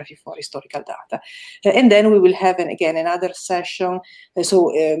prosopography for historical data. And then we will have again another session.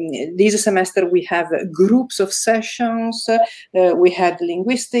 So this semester we have groups of sessions. We had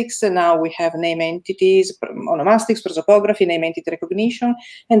linguistics, and now we have name entities, onomastics, prosopography, name entity recognition,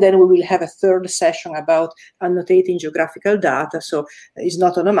 and then we will have a third session about annotating geographical data. So it's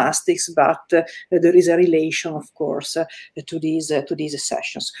not onomastics, but there is a relation, of course, to these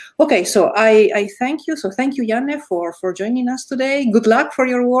sessions. Okay, so I thank you. So thank you, Yanne, for joining us today. Good luck for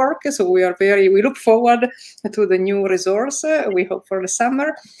your work. So we look forward to the new resource. We hope for the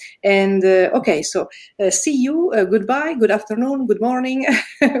summer. And okay, so see you. Goodbye. Good afternoon. Good morning,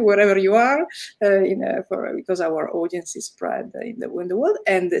 wherever you are, because our audience is spread in the world.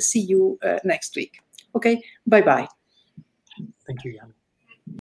 And see you next week. Okay. Bye bye. Thank you, Yanne.